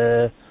and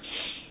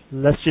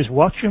let's just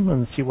watch him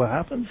and see what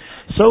happens.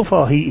 So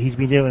far, he's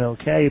been doing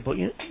okay, but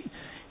you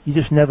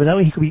just never know.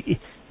 He could be,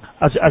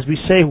 as we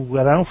say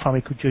where I'm from,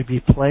 he could just be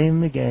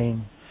playing the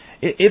game.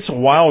 It's a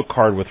wild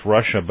card with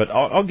Russia, but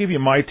I'll give you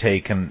my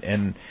take.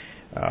 And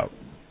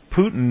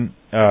Putin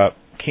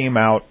came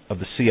out of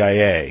the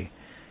CIA,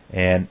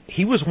 and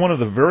he was one of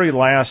the very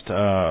last.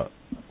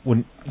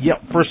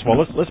 First of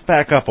all, let's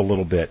back up a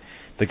little bit.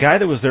 The guy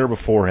that was there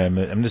before him,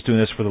 I'm just doing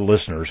this for the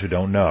listeners who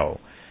don't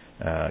know,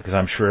 because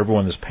I'm sure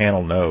everyone in this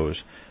panel knows,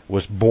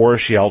 was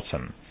Boris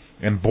Yeltsin.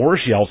 And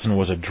Boris Yeltsin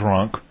was a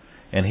drunk,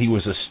 and he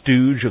was a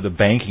stooge of the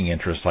banking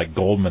interests like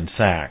Goldman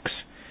Sachs.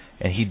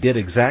 And he did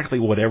exactly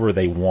whatever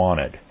they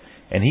wanted.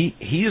 And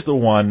he's the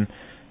one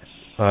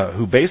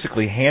who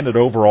basically handed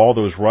over all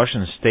those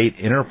Russian state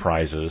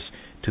enterprises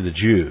to the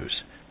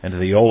Jews and to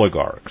the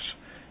oligarchs.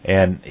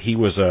 And he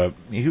was a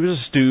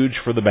stooge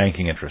for the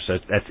banking interests.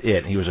 That's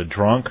it. He was a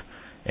drunk,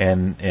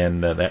 and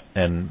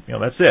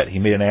that's it. He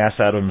made an ass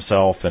out of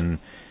himself, and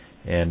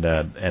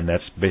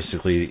that's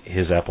basically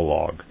his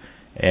epilogue.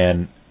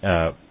 And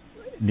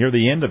near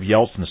the end of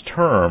Yeltsin's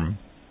term,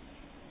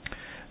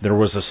 there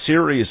was a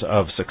series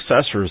of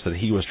successors that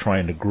he was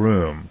trying to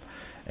groom,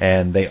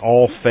 and they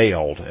all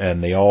failed,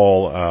 and they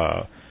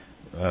all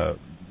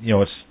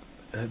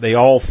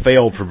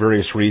failed for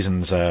various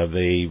reasons.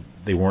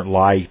 They weren't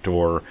liked,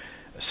 or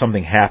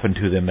something happened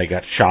to them. They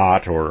got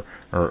shot, or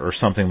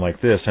something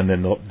like this. And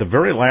then the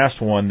very last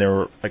one, there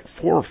were like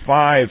 4 or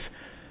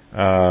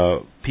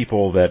 5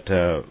 people that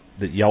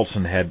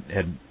Yeltsin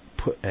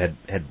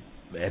had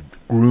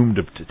groomed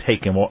to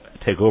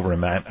take over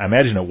him. I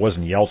imagine it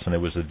wasn't Yeltsin; it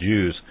was the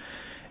Jews.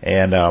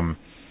 And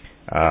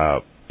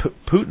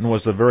Putin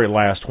was the very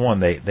last one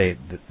they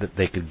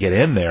could get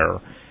in there.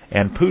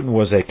 And Putin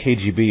was a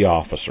KGB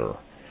officer.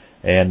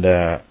 And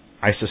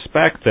I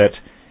suspect that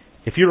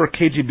if you're a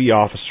KGB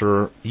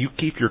officer, you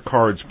keep your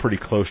cards pretty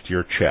close to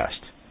your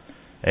chest,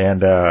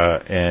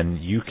 and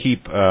you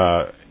keep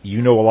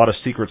you know a lot of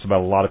secrets about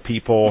a lot of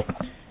people,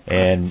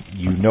 and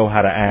you know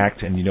how to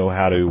act, and you know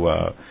how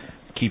to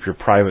keep your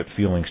private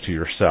feelings to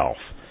yourself.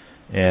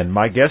 And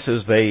my guess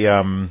is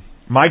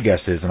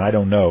and I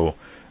don't know,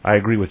 I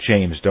agree with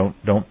James,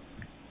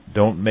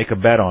 don't make a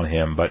bet on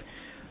him, but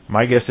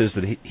My guess is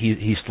that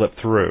he slipped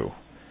through,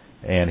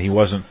 and he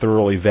wasn't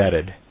thoroughly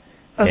vetted.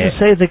 As I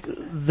say,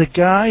 the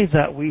guy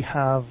that we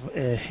have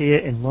here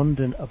in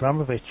London,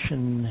 Abramovich,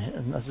 and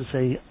as I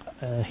say,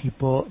 he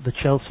bought the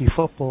Chelsea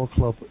Football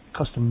Club. It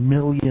cost him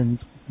millions,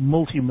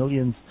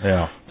 multi-millions,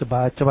 to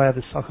buy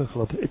the soccer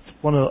club. It's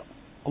one of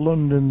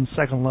London's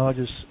second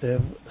largest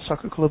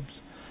soccer clubs.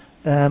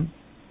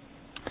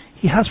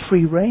 He has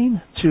free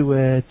reign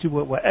to do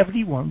whatever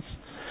he wants.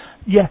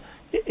 Yeah,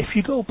 if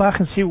you go back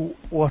and see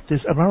what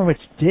this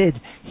Abramovich did,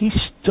 he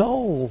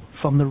stole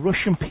from the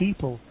Russian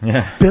people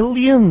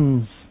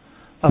billions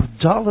of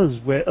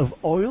dollars worth of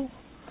oil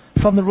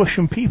from the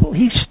Russian people.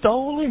 He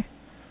stole it.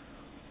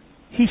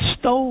 He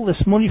stole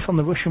this money from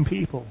the Russian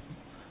people.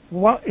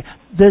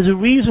 There's a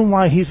reason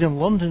why he's in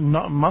London,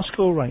 not in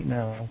Moscow right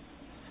now.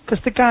 Because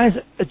the guy's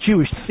a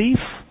Jewish thief.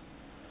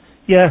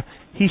 Yeah,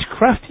 he's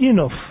crafty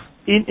enough.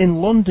 In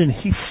London,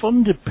 he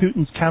funded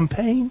Putin's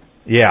campaign.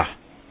 Yeah.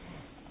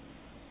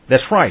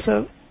 That's right.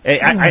 So,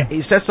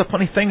 that's the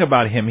funny thing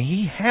about him.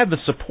 He had the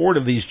support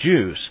of these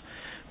Jews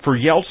for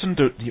Yeltsin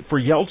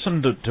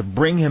to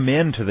bring him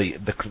into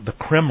the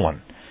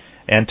Kremlin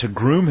and to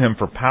groom him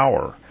for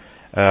power.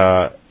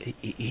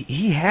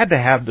 He had to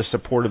have the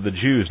support of the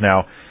Jews.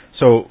 Now,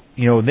 so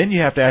then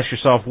you have to ask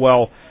yourself,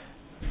 well,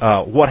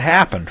 what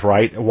happened,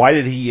 right? Why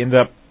did he end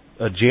up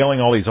jailing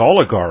all these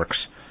oligarchs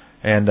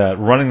and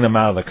running them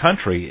out of the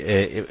country?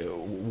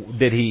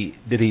 Did he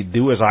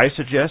do as I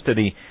suggest? Did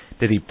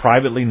he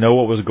privately know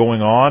what was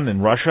going on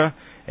in Russia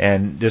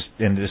and just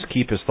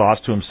keep his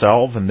thoughts to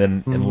himself? And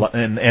then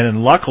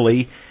and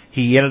luckily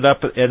he ended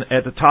up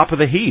at the top of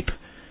the heap.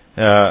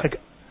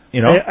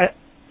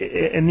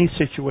 In these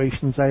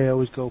situations, I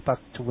always go back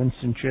to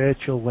Winston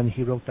Churchill when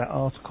he wrote that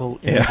article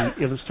in the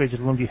Illustrated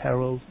Sunday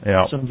Herald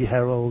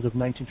of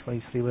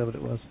 1923, whatever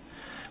it was,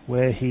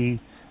 where he,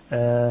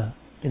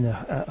 in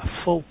a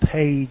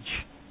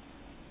full-page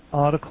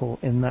article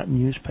in that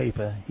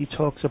newspaper, he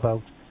talks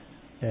about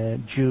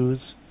Jews,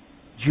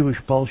 Jewish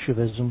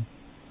Bolshevism,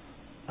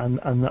 and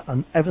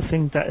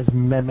everything that is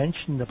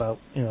mentioned about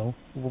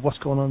what's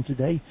going on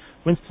today.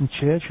 Winston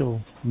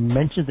Churchill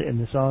mentioned it in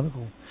this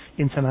article.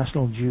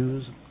 International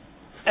Jews,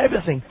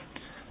 everything.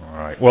 All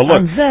right. Well, look.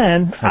 And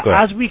then,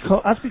 as we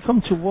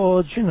come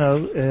towards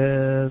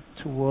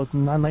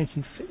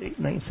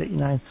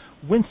 1939,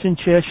 Winston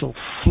Churchill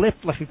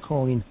flipped like a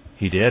coin.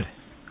 He did.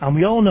 And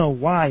we all know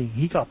why.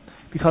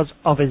 Because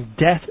of his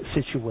debt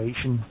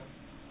situation.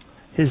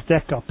 His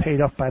debt got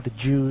paid off by the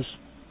Jews.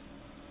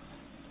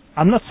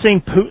 I'm not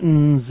saying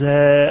Putin's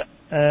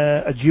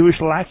a Jewish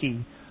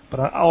lackey, but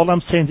all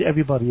I'm saying to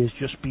everybody is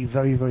just be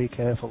very, very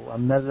careful.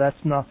 And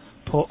let's not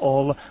put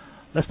all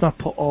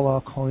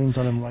our coins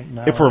on him right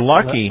now. If we're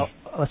lucky,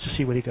 let's just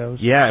see where he goes.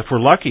 Yeah, if we're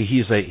lucky,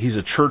 he's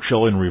a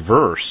Churchill in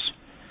reverse.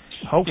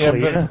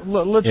 Hopefully,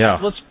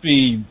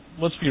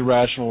 let's be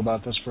rational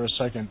about this for a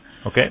second.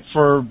 Okay.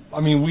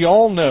 We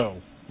all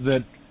know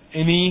that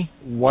any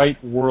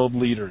white world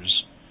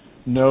leaders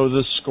know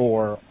the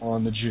score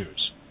on the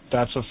Jews.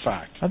 That's a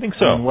fact. I think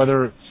so.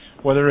 Whether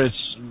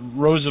it's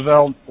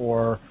Roosevelt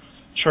or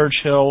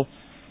Churchill,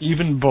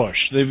 even Bush,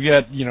 they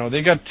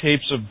got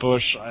tapes of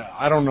Bush.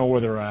 I don't know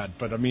where they're at,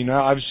 but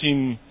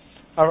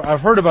I've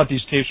heard about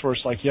these tapes where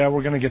it's like,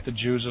 we're going to get the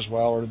Jews as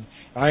well, or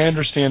I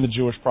understand the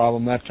Jewish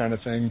problem, that kind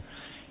of thing.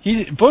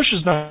 Bush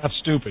is not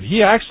stupid.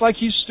 He acts like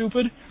he's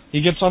stupid.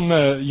 He gets on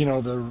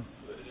the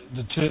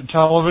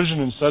television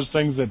and says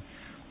things that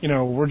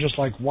we're just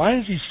like, why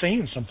is he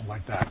saying something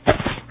like that?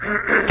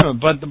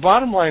 But the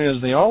bottom line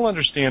is they all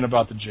understand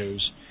about the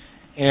Jews,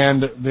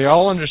 and they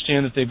all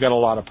understand that they've got a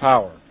lot of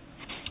power.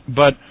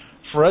 But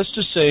for us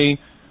to say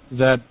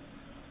that,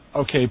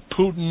 okay,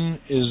 Putin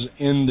is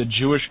in the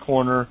Jewish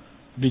corner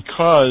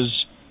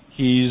because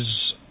he's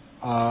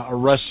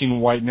arresting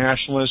white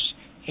nationalists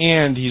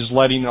and he's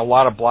letting a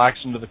lot of blacks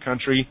into the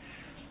country,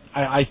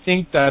 I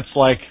think that's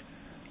like,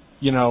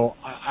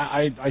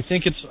 I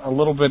think it's a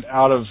little bit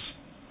out of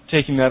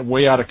taking that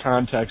way out of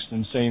context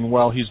and saying,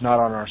 well, he's not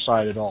on our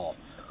side at all.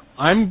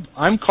 I'm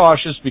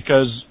cautious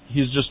because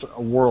he's just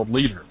a world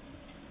leader.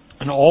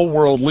 And all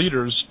world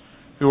leaders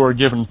who are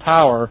given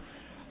power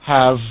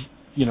have,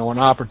 an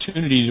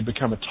opportunity to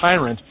become a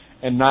tyrant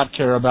and not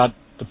care about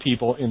the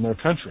people in their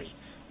country.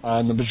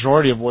 And the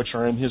majority of which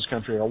are in his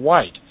country are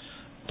white.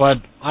 But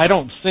I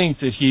don't think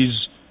that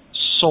he's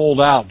sold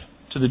out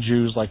to the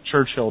Jews like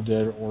Churchill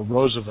did or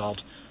Roosevelt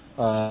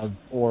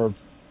or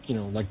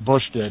like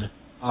Bush did,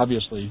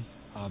 obviously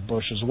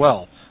Bush as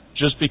well,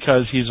 just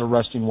because he's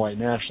arresting white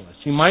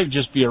nationalists. He might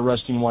just be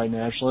arresting white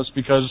nationalists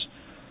because,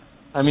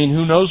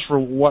 who knows for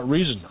what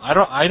reason. I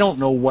don't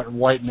know what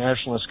white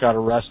nationalists got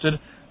arrested.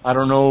 I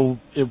don't know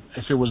if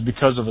it was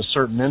because of a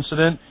certain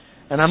incident.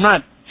 And I'm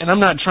not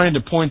trying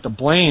to point the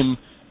blame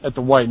at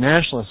the white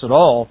nationalists at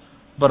all,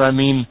 but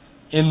in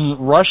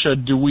Russia,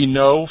 do we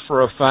know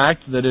for a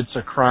fact that it's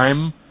a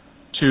crime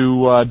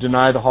to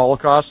deny the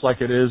Holocaust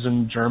like it is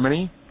in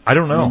Germany? I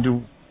don't know.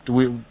 Do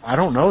we? I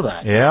don't know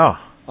that. Yeah.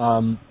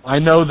 I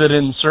know that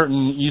in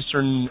certain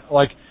Eastern,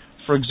 like,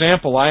 for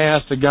example, I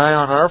asked a guy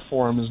on our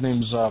forum, his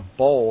name's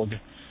Bolg,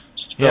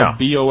 Yeah.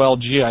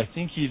 B-O-L-G. I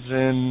think he's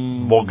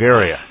in...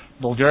 Bulgaria.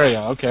 Bulgaria,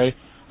 okay.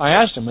 I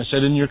asked him, I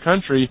said, in your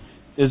country,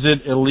 is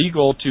it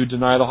illegal to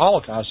deny the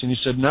Holocaust? And he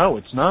said, no,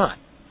 it's not.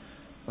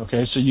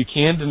 Okay, so you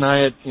can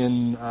deny it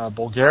in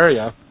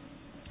Bulgaria,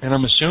 and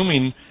I'm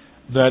assuming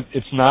that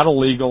it's not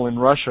illegal in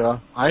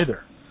Russia either.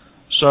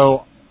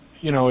 So,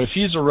 you know, if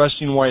he's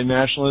arresting white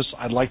nationalists,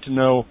 I'd like to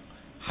know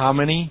how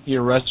many he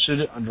arrested,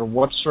 under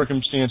what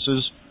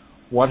circumstances,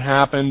 what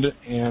happened,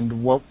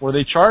 and what were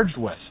they charged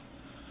with.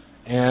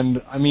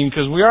 And, I mean,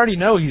 because we already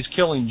know he's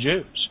killing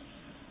Jews.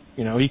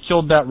 You know, he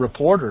killed that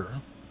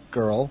reporter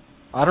girl.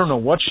 I don't know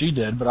what she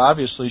did, but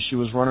obviously she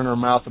was running her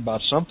mouth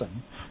about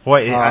something. Well,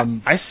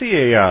 I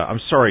see I'm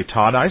sorry,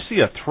 Todd, I see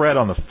a thread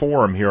on the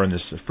forum here in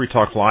this Free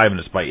Talk Live, and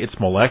it's by It's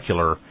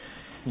Molecular,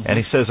 and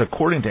he says,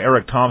 according to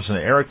Eric Thompson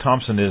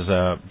is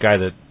a guy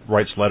that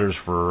writes letters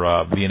for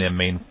VNN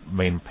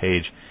main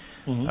page,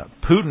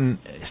 Putin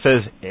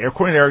says,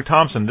 according to Eric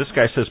Thompson, this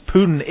guy says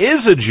Putin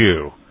is a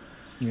Jew.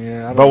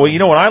 Yeah, but you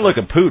know, when I look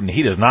at Putin,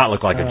 he does not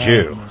look like a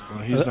Jew.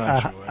 No, he's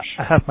not Jewish.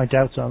 I have my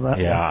doubts on that.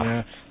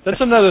 Yeah.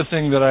 That's another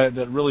thing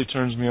that really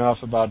turns me off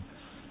about,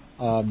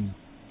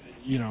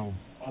 you know,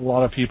 a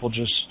lot of people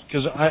just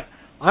because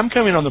I'm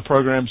coming on the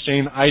program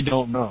saying I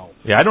don't know.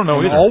 Yeah, I don't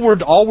know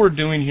either. All we're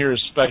doing here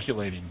is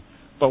speculating,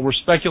 but we're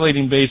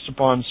speculating based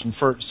upon some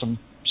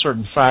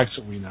certain facts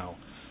that we know.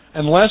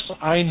 Unless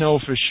I know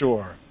for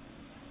sure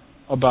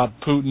about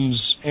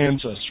Putin's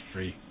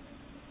ancestry,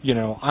 you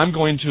know, I'm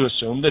going to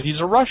assume that he's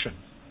a Russian.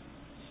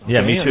 Okay?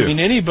 Yeah, me too. I mean,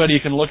 anybody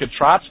can look at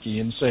Trotsky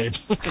and say,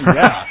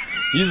 yeah,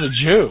 he's a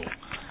Jew.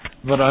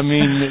 But, I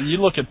mean, you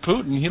look at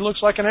Putin, he looks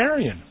like an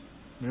Aryan.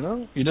 You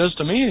know? He does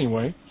to me,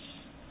 anyway.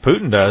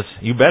 Putin does.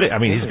 You bet it. I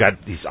mean, he's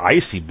got these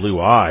icy blue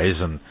eyes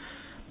and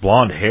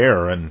blonde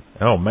hair, and,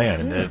 oh,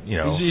 man, and you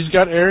know. He's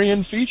got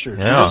Aryan features.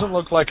 Yeah. He doesn't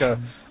look like a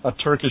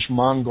Turkish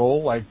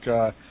Mongol. Like,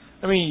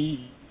 I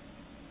mean,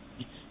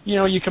 you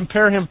know, you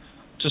compare him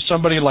to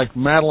somebody like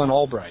Madeleine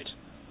Albright.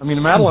 I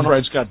mean, Madeleine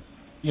Albright's got,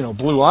 you know,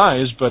 blue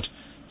eyes, but,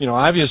 you know,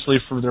 obviously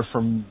they're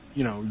from,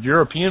 you know,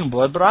 European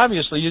blood, but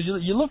obviously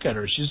you look at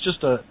her, she's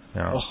just a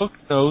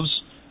hook-nosed,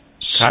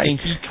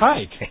 stinky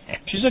kike.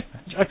 She's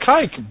a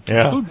kike.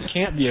 Yeah. Who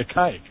can't be a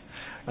kike?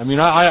 I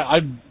mean,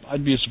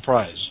 I'd be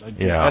surprised.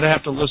 I'd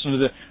have to listen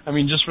to I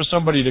mean, just for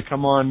somebody to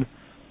come on,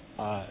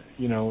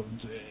 you know,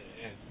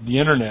 the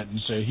internet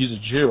and say he's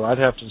a Jew, I'd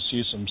have to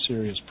see some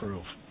serious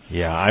proof.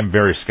 Yeah, I'm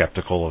very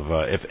skeptical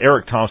of if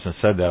Eric Thompson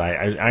said that.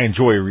 I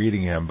enjoy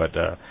reading him, but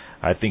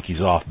I think he's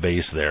off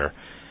base there.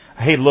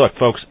 Hey, look,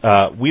 folks,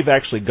 we've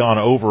actually gone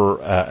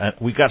over.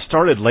 We got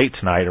started late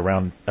tonight,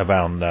 around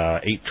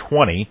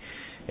 8:20,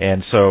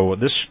 and so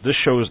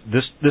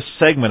this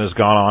segment has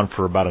gone on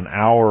for about an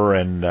hour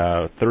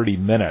and 30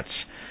 minutes.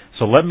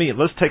 So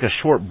let's take a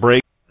short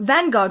break.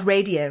 Vanguard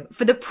Radio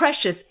for the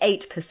precious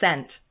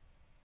 8%.